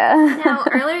forever. Yeah. Now,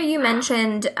 earlier you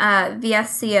mentioned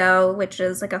VSCO, which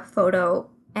is like a photo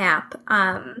app.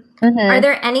 Are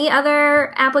there any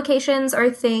other applications or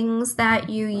things that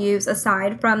you use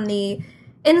aside from the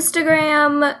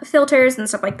Instagram filters and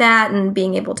stuff like that, and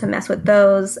being able to mess with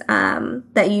those,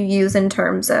 that you use in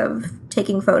terms of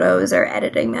taking photos or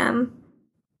editing them?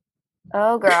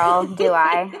 Oh, girl, do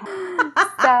I.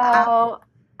 So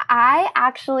I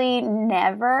actually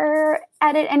never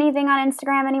edit anything on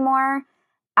Instagram anymore.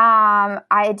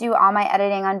 I do all my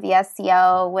editing on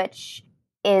VSCO, which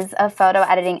is a photo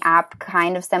editing app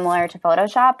kind of similar to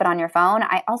Photoshop, but on your phone.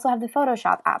 I also have the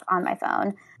Photoshop app on my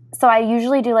phone. So I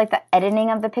usually do like the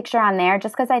editing of the picture on there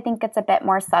just because I think it's a bit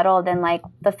more subtle than like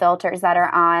the filters that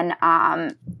are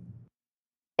on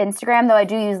Instagram, though I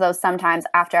do use those sometimes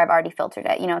after I've already filtered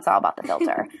it. It's all about the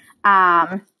filter.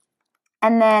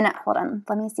 And then, hold on,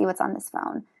 let me see what's on this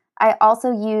phone. I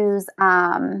also use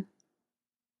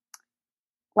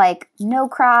like No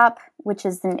Crop, which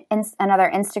is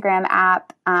another Instagram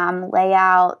app,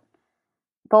 Layout.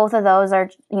 Both of those are,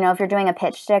 if you're doing a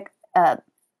pick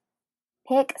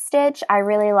stitch, I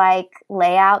really like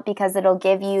Layout because it'll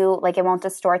give you, like, it won't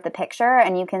distort the picture,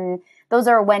 and those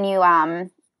are when you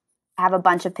have a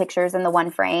bunch of pictures in the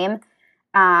one frame.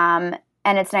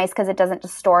 And it's nice because it doesn't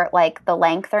distort like the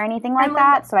length or anything like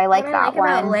that. So I like that one. What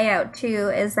I like about Layout too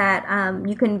is that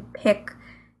you can pick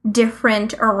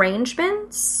different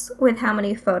arrangements with how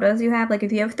many photos you have. Like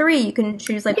if you have 3, you can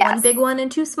choose like one big one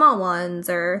and 2 small ones,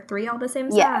 or 3 all the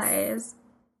same size.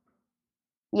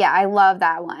 Yeah, I love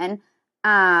that one.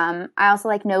 I also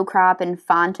like No Crop and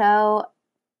Fonto,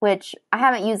 which I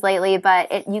haven't used lately,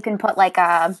 but you can put like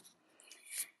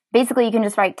basically you can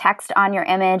just write text on your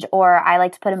image, or I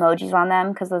like to put emojis on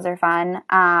them because those are fun.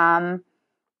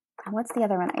 What's the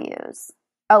other one I use?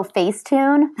 Oh,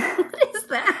 Facetune. What is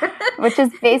that? Which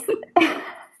is this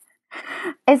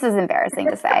is embarrassing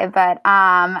to say, but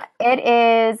it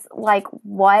is like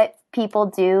what people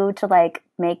do to like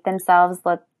make themselves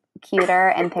look cuter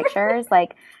in pictures.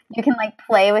 Like you can like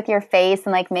play with your face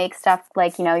and like make stuff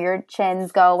like, your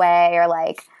chins go away, or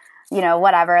like,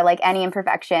 whatever, like any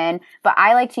imperfection. But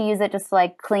I like to use it just to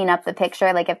like clean up the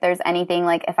picture. Like if there's anything,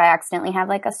 like if I accidentally have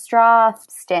like a straw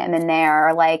stem in there,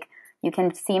 or like you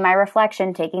can see my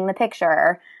reflection taking the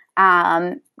picture,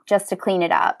 just to clean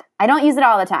it up. I don't use it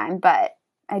all the time, but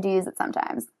I do use it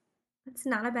sometimes. It's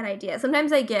not a bad idea.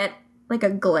 Sometimes I get like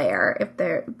a glare if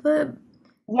the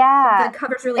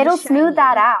cover's really it'll shiny. Smooth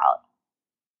that out.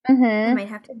 Mm-hmm. I might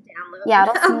have to download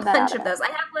a bunch of those. I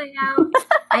have Layout.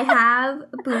 I have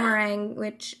Boomerang,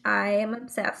 which I am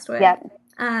obsessed with. Yep.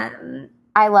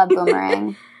 I love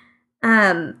Boomerang.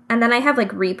 And then I have like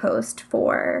Repost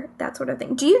for that sort of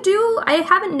thing. I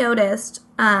haven't noticed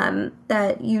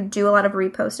that you do a lot of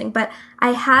reposting, but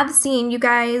I have seen you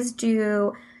guys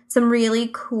do some really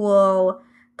cool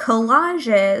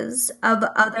collages of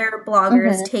other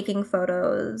bloggers taking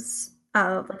photos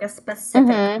of like a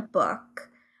specific book.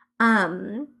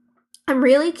 I'm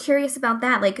really curious about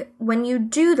that. Like when you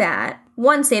do that,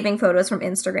 one, saving photos from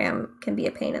Instagram can be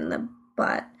a pain in the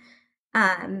butt.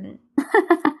 I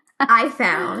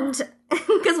found,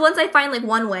 because once I find like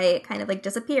one way, it kind of like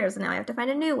disappears, and now I have to find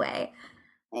a new way.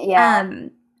 Yeah.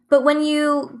 But when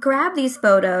you grab these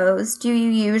photos, do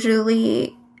you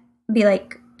usually be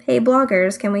like, hey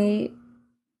bloggers, can we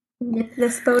get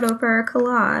this photo for a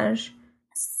collage?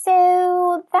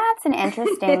 So that's an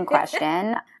interesting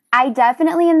question. I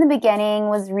definitely in the beginning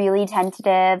was really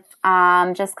tentative,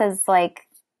 just because like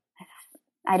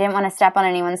I didn't want to step on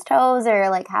anyone's toes or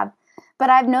like but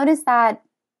I've noticed that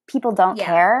people don't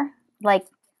care. Like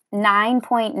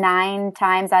 9.9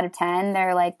 times out of 10,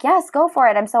 they're like, yes, go for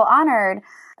it. I'm so honored.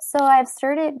 So I've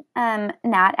started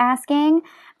not asking,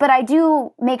 but I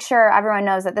do make sure everyone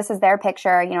knows that this is their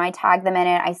picture. I tag them in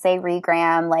it. I say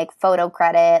regram, like photo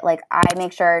credit. Like I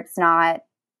make sure it's not,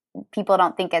 people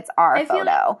don't think it's our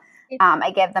photo.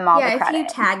 I give them all the credit. If you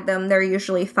tag them, they're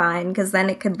usually fine because then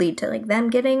it could lead to like them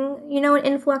getting, an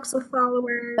influx of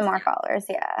followers. The more followers,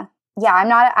 yeah.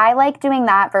 Yeah, I like doing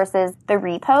that versus the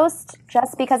repost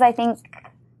just because I think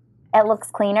it looks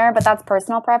cleaner, but that's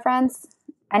personal preference.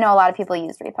 I know a lot of people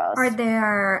use repost. Are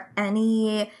there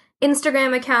any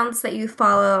Instagram accounts that you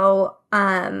follow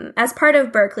as part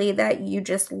of Berkley that you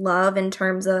just love in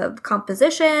terms of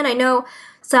composition? I know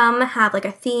some have like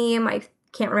a theme. I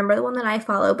can't remember the one that I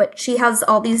follow, but she has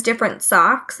all these different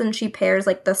socks and she pairs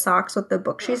like the socks with the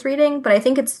book she's reading. But I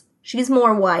think she's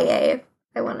more YA,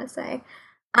 I want to say.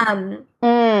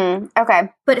 Okay.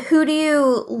 But who do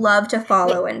you love to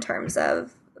follow in terms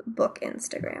of book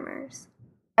Instagrammers?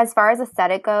 As far as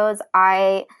aesthetic goes,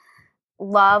 I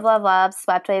love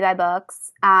Swept Away by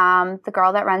Books. The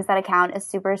girl that runs that account is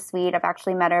super sweet. I've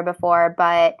actually met her before,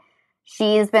 but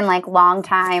she's been like long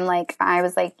time. Like I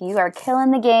was like, you are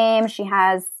killing the game. She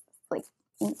has like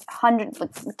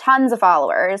tons of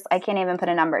followers. I can't even put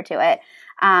a number to it.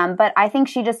 But I think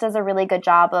she just does a really good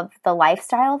job of the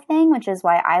lifestyle thing, which is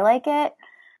why I like it.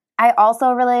 I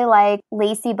also really like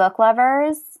Lacey Book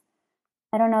Lovers.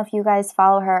 I don't know if you guys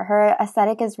follow her. Her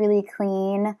aesthetic is really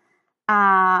clean.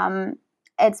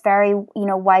 It's very,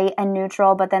 white and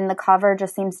neutral, but then the cover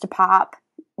just seems to pop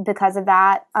because of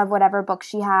that, of whatever book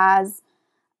she has.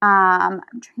 I'm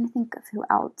trying to think of who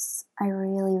else I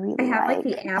really, really like. I have like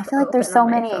the app. I feel like there's so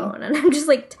many. And I'm just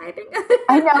like typing.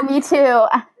 I know, me too.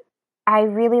 I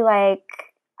really like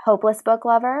Hopeless Book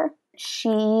Lover.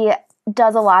 She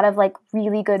does a lot of like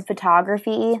really good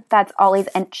photography.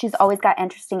 And she's always got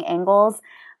interesting angles,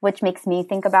 which makes me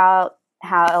think about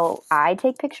how I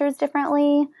take pictures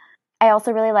differently. I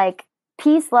also really like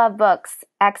Peace Love Books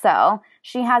XO.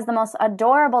 She has the most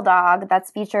adorable dog that's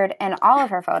featured in all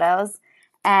of her photos,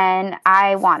 and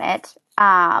I want it.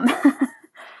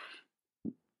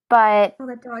 But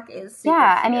the dog is super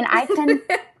yeah, cute. I mean, I tend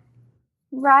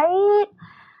right.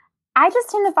 I just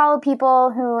tend to follow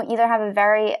people who either have a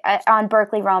very on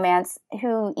Berkley Romance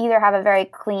who either have a very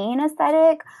clean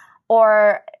aesthetic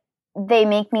or they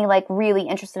make me like really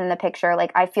interested in the picture.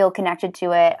 Like I feel connected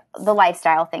to it. The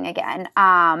lifestyle thing again.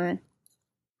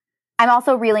 I'm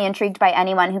also really intrigued by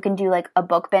anyone who can do like a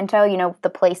book bento, the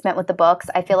placement with the books.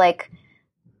 I feel like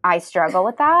I struggle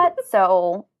with that.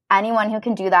 So anyone who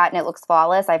can do that and it looks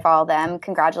flawless, I follow them.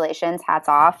 Congratulations. Hats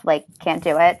off. Like can't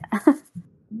do it.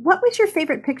 What was your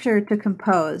favorite picture to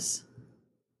compose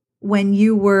when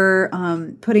you were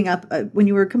when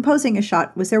you were composing a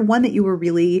shot? Was there one that you were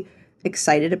really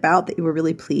excited about, that you were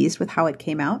really pleased with how it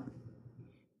came out?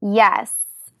 Yes.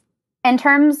 I'm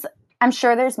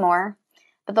sure there's more,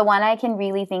 but the one I can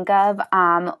really think of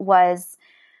was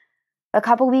a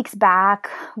couple weeks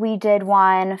back. We did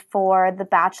one for the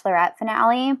Bachelorette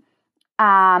finale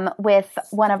with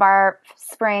one of our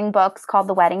spring books called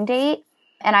The Wedding Date.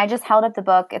 And I just held up the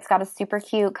book. It's got a super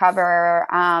cute cover,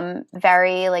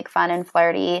 very like fun and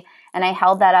flirty. And I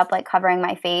held that up like covering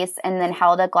my face and then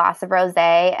held a glass of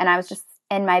rosé. And I was just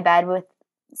in my bed with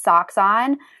socks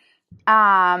on.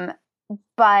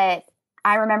 But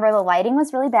I remember the lighting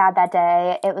was really bad that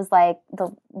day. It was like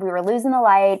we were losing the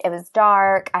light. It was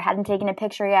dark. I hadn't taken a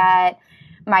picture yet.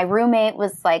 My roommate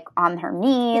was like on her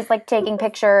knees, like taking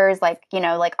pictures, like,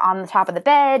 like on the top of the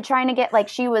bed, trying to get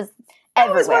she was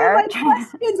everywhere. That was one of my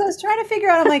questions. I was trying to figure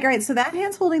out. I'm like, all right, so that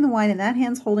hand's holding the wine and that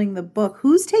hand's holding the book.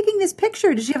 Who's taking this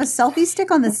picture? Does she have a selfie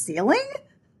stick on the ceiling?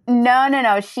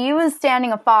 No. She was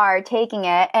standing afar taking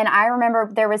it. And I remember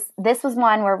this was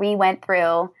one where we went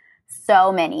through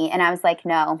so many. And I was like,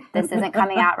 no, this isn't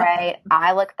coming out right.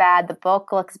 I look bad. The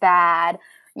book looks bad.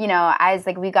 I was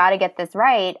like, we got to get this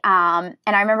right. And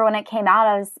I remember when it came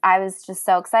out, I was just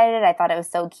so excited. I thought it was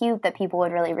so cute that people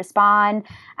would really respond.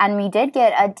 And we did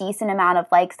get a decent amount of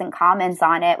likes and comments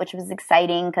on it, which was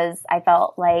exciting because I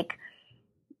felt like,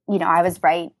 I was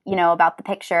right, about the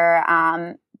picture.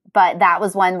 But that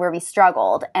was one where we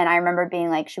struggled. And I remember being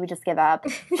like, should we just give up?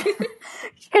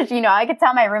 Because, I could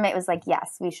tell my roommate was like,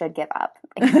 yes, we should give up.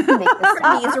 Like, make this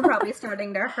Her knees are probably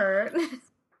starting to hurt.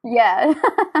 Yeah.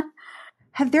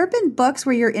 Have there been books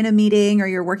where you're in a meeting or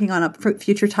you're working on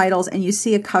future titles and you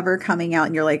see a cover coming out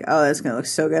and you're like, oh, that's going to look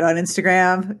so good on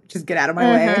Instagram. Just get out of my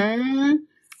way.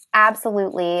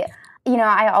 Absolutely.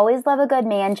 I always love a good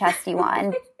man-chesty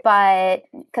one, but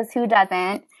because who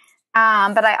doesn't?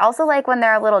 But I also like when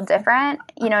they're a little different,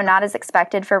 not as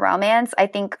expected for romance. I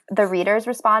think the readers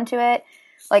respond to it.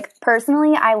 Like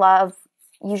personally, I love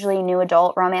usually new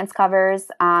adult romance covers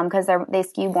because they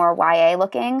skew more YA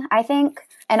looking, I think.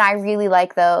 And I really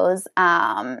like those.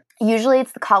 Usually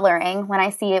it's the coloring. When I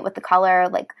see it with the color,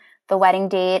 like The Wedding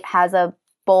Date has a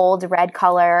bold red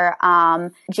color.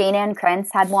 Jane Ann Krentz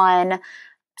had one,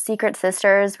 Secret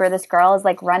Sisters, where this girl is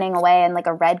like running away in like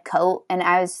a red coat. And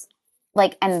I was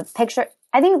like, and the picture,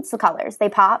 I think it's the colors, they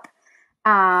pop.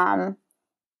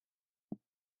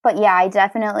 But yeah, I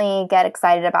definitely get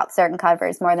excited about certain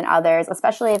covers more than others,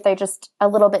 especially if they're just a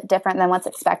little bit different than what's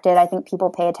expected. I think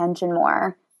people pay attention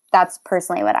more. That's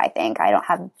personally what I think. I don't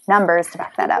have numbers to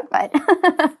back that up, but.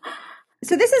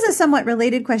 So this is a somewhat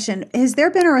related question. Has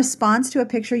there been a response to a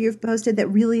picture you've posted that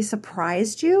really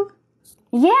surprised you?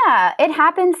 Yeah, it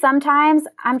happens sometimes.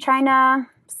 I'm trying to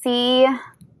see.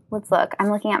 Let's look. I'm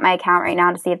looking at my account right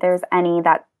now to see if there's any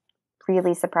that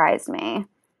really surprised me.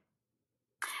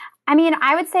 I mean,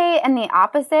 I would say in the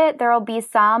opposite, there will be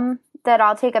some that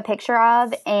I'll take a picture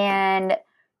of and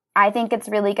I think it's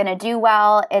really going to do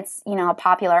well. It's, you know, a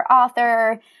popular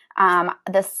author. I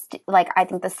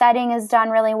think the setting is done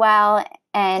really well.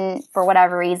 And for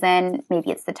whatever reason,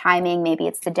 maybe it's the timing, maybe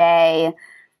it's the day,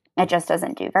 it just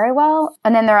doesn't do very well.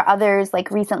 And then there are others, like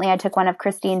recently I took one of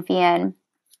Christine Fian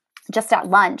just at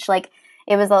lunch. Like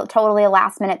it was totally a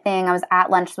last minute thing. I was at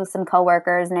lunch with some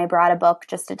coworkers and I brought a book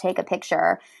just to take a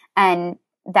picture. And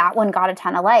that one got a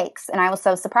ton of likes. And I was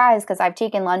so surprised because I've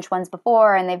taken lunch ones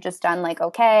before and they've just done like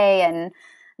okay. And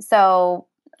so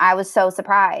I was so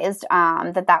surprised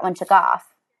that one took off.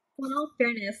 Well, in all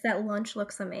fairness, that lunch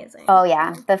looks amazing. Oh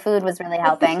yeah, the food was really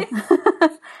helping.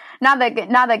 Not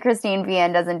that Christine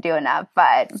Vian doesn't do enough,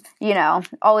 but you know,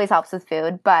 always helps with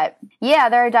food. But yeah,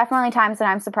 there are definitely times when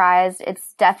I'm surprised.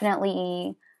 It's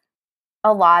definitely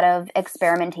a lot of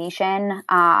experimentation.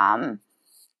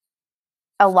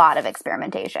 A lot of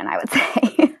experimentation, I would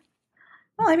say.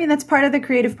 Well, I mean, that's part of the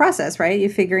creative process, right? You're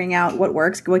figuring out what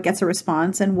works, what gets a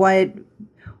response, and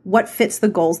what fits the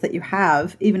goals that you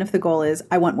have, even if the goal is,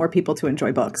 I want more people to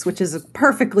enjoy books, which is a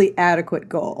perfectly adequate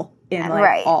goal in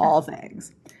all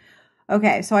things.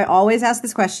 Okay, so I always ask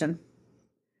this question.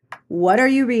 What are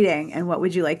you reading and what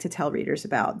would you like to tell readers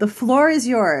about? The floor is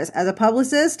yours. As a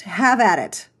publicist, have at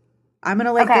it. I'm going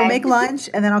to go make lunch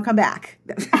and then I'll come back.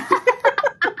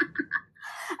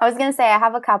 I was going to say, I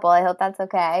have a couple. I hope that's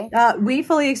okay. We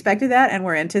fully expected that and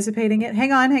we're anticipating it.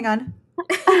 Hang on. Okay,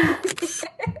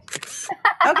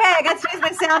 I got to use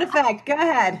my sound effect. Go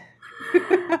ahead.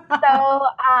 So,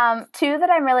 two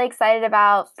that I'm really excited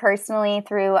about personally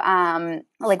through,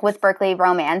 with Berkley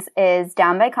Romance is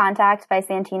Down by Contact by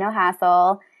Santino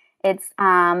Hassel. It's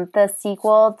the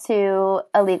sequel to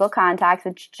Illegal Contact,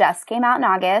 which just came out in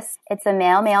August. It's a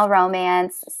male-male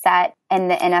romance set in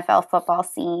the NFL football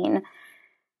scene.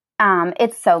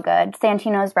 It's so good.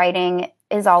 Santino's writing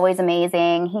is always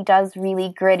amazing. He does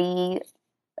really gritty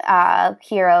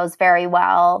heroes very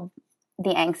well.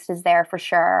 The angst is there for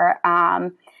sure.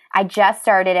 I just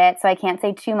started it, so I can't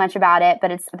say too much about it,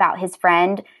 but it's about his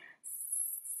friend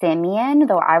Simeon,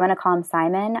 though I want to call him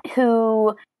Simon,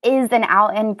 who is an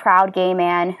out and proud gay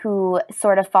man who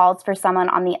sort of falls for someone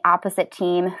on the opposite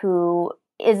team who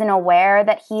isn't aware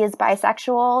that he is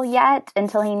bisexual yet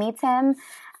until he meets him.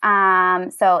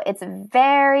 So it's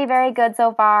very, very good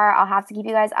so far. I'll have to keep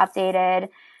you guys updated.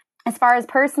 As far as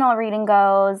personal reading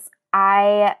goes,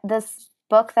 this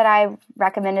book that I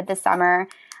recommended this summer,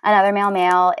 another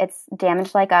male, it's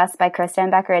Damaged Like Us by Krista and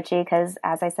Becca Ritchie, because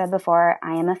as I said before,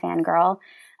 I am a fangirl.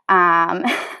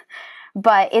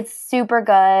 But it's super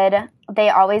good. They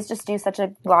always just do such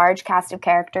a large cast of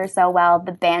characters so well.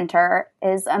 The banter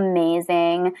is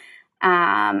amazing.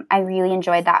 I really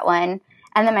enjoyed that one.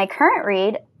 And then my current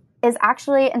read is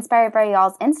actually inspired by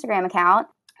y'all's Instagram account,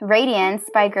 Radiance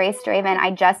by Grace Draven. I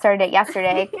just started it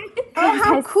yesterday. Oh,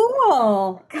 how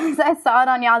cool. Because I saw it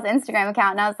on y'all's Instagram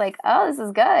account and I was like, oh, this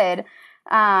is good.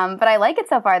 But I like it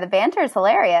so far. The banter is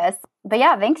hilarious. But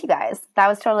yeah, thanks you guys. That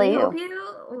was totally you. I hope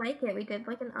you like it. We did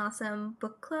like an awesome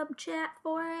book club chat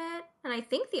for it. And I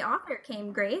think the author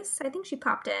came, Grace. I think she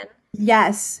popped in.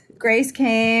 Yes, Grace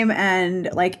came and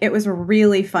it was a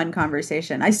really fun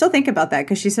conversation. I still think about that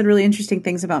because she said really interesting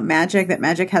things about magic, that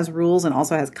magic has rules and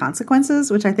also has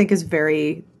consequences, which I think is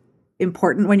very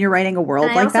important when you're writing a world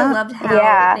like that. I also loved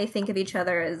how they think of each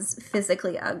other as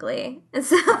physically ugly.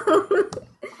 So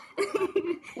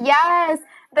yes,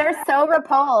 they're so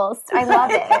repulsed. I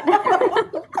love it.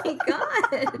 Oh my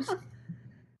gosh.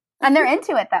 And they're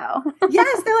into it though.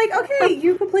 Yes, they're like, okay,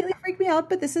 you completely freaked me out,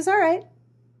 but this is all right.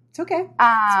 It's okay.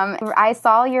 I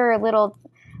saw your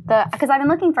because I've been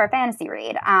looking for a fantasy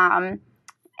read. And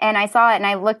I saw it and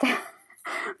I looked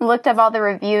up all the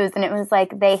reviews and it was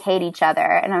like they hate each other.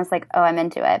 And I was like, oh, I'm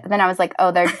into it. But then I was like,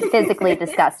 oh, they're physically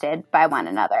disgusted by one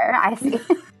another. I see.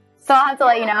 So I'll have to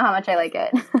let you know how much I like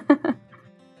it.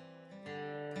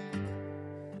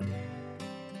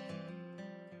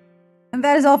 And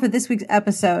that is all for this week's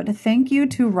episode. Thank you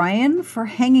to Ryanne for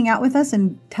hanging out with us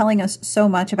and telling us so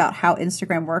much about how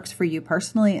Instagram works for you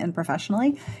personally and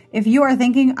professionally. If you are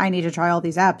thinking, I need to try all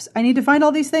these apps, I need to find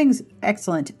all these things,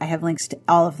 excellent. I have links to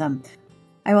all of them.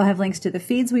 I will have links to the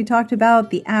feeds we talked about,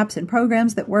 the apps and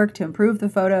programs that work to improve the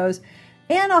photos,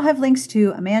 and I'll have links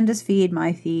to Amanda's feed,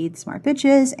 my feed, Smart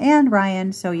Bitches, and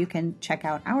Ryanne, so you can check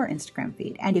out our Instagram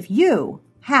feed. And if you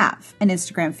have an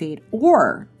Instagram feed,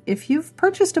 or if you've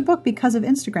purchased a book because of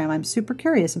Instagram, I'm super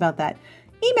curious about that.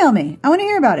 Email me. I want to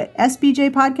hear about it.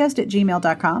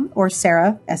 sbjpodcast@gmail.com or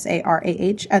Sarah, Sarah,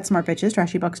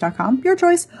 @smartbitches, your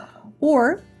choice.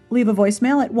 Or leave a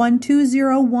voicemail at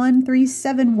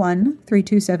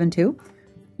 1-201-371-3272.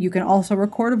 You can also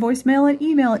record a voicemail and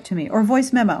email it to me, or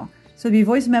voice memo. So it'd be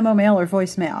voice memo, mail, or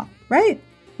voicemail, right?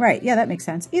 Right. Yeah, that makes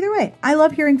sense. Either way, I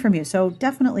love hearing from you. So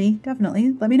definitely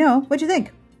let me know what you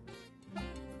think.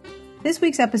 This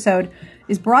week's episode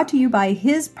is brought to you by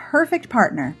His Perfect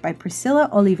Partner by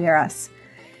Priscilla Oliveras.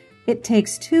 It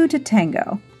takes two to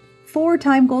tango.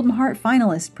 4-time Golden Heart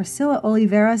finalist Priscilla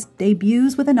Oliveras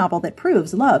debuts with a novel that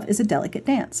proves love is a delicate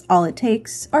dance. All it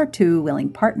takes are two willing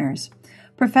partners.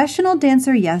 Professional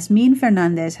dancer Yasmin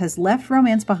Fernandez has left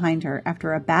romance behind her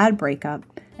after a bad breakup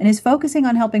and is focusing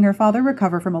on helping her father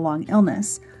recover from a long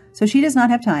illness. So she does not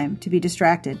have time to be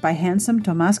distracted by handsome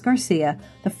Tomas Garcia,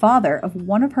 the father of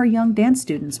one of her young dance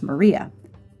students, Maria.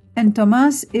 And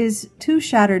Tomas is too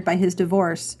shattered by his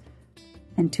divorce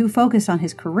and too focused on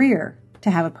his career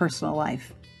to have a personal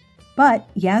life. But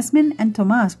Yasmin and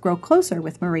Tomas grow closer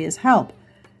with Maria's help,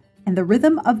 and the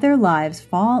rhythm of their lives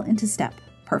fall into step,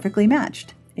 perfectly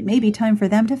matched. It may be time for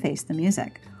them to face the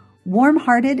music.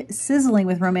 Warm-hearted, sizzling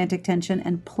with romantic tension,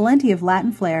 and plenty of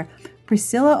Latin flair,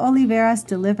 Priscilla Oliveras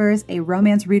delivers a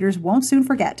romance readers won't soon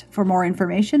forget. For more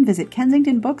information, visit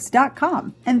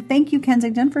kensingtonbooks.com. And thank you,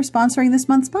 Kensington, for sponsoring this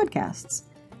month's podcasts.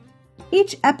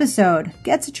 Each episode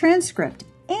gets a transcript,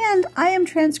 and I am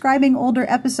transcribing older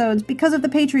episodes because of the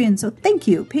Patreon, so thank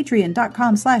you,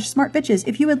 patreon.com/smartbitches.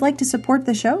 If you would like to support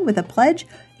the show with a pledge,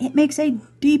 it makes a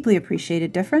deeply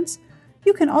appreciated difference.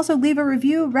 You can also leave a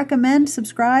review, recommend,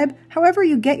 subscribe. However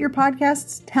you get your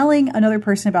podcasts, telling another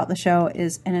person about the show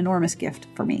is an enormous gift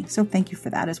for me. So thank you for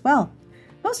that as well.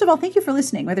 Most of all, thank you for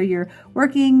listening. Whether you're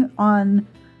working on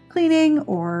cleaning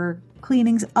or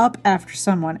cleaning's up after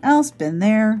someone else, been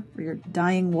there, or you're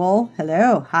dyeing wool.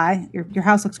 Hello. Hi. Your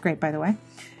house looks great, by the way.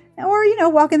 Or,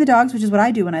 walking the dogs, which is what I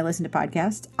do when I listen to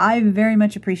podcasts. I very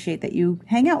much appreciate that you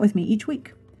hang out with me each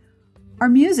week. Our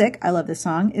music, I love this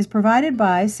song, is provided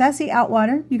by Sassy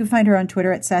Outwater. You can find her on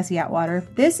Twitter at Sassy Outwater.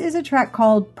 This is a track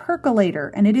called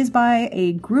Percolator, and it is by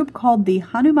a group called the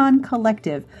Hanuman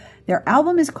Collective. Their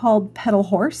album is called Pedal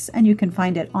Horse, and you can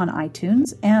find it on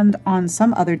iTunes and on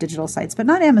some other digital sites, but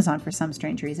not Amazon for some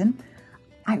strange reason.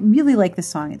 I really like this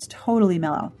song. It's totally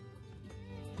mellow.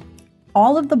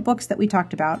 All of the books that we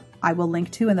talked about, I will link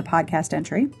to in the podcast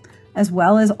entry, as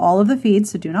well as all of the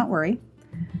feeds, so do not worry.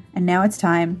 And now it's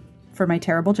time for my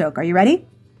terrible joke. Are you ready?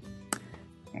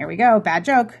 Here we go. Bad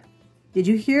joke. Did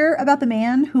you hear about the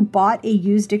man who bought a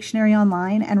used dictionary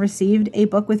online and received a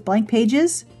book with blank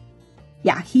pages?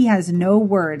 Yeah, he has no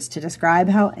words to describe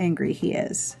how angry he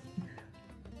is.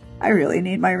 I really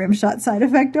need my rim shot side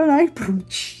effect, don't I?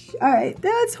 All right,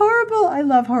 that's horrible. I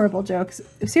love horrible jokes.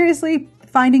 Seriously,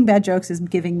 finding bad jokes is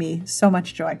giving me so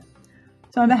much joy.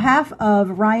 So on behalf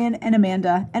of Ryanne and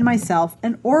Amanda and myself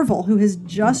and Orville, who has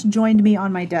just joined me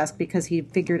on my desk because he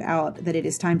figured out that it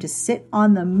is time to sit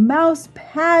on the mouse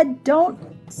pad. Don't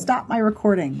stop my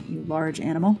recording, you large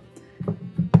animal.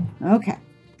 Okay,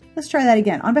 let's try that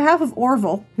again. On behalf of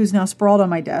Orville, who's now sprawled on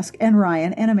my desk, and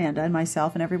Ryanne and Amanda and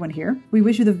myself and everyone here, we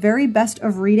wish you the very best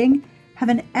of reading. Have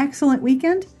an excellent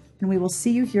weekend, and we will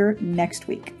see you here next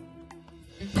week.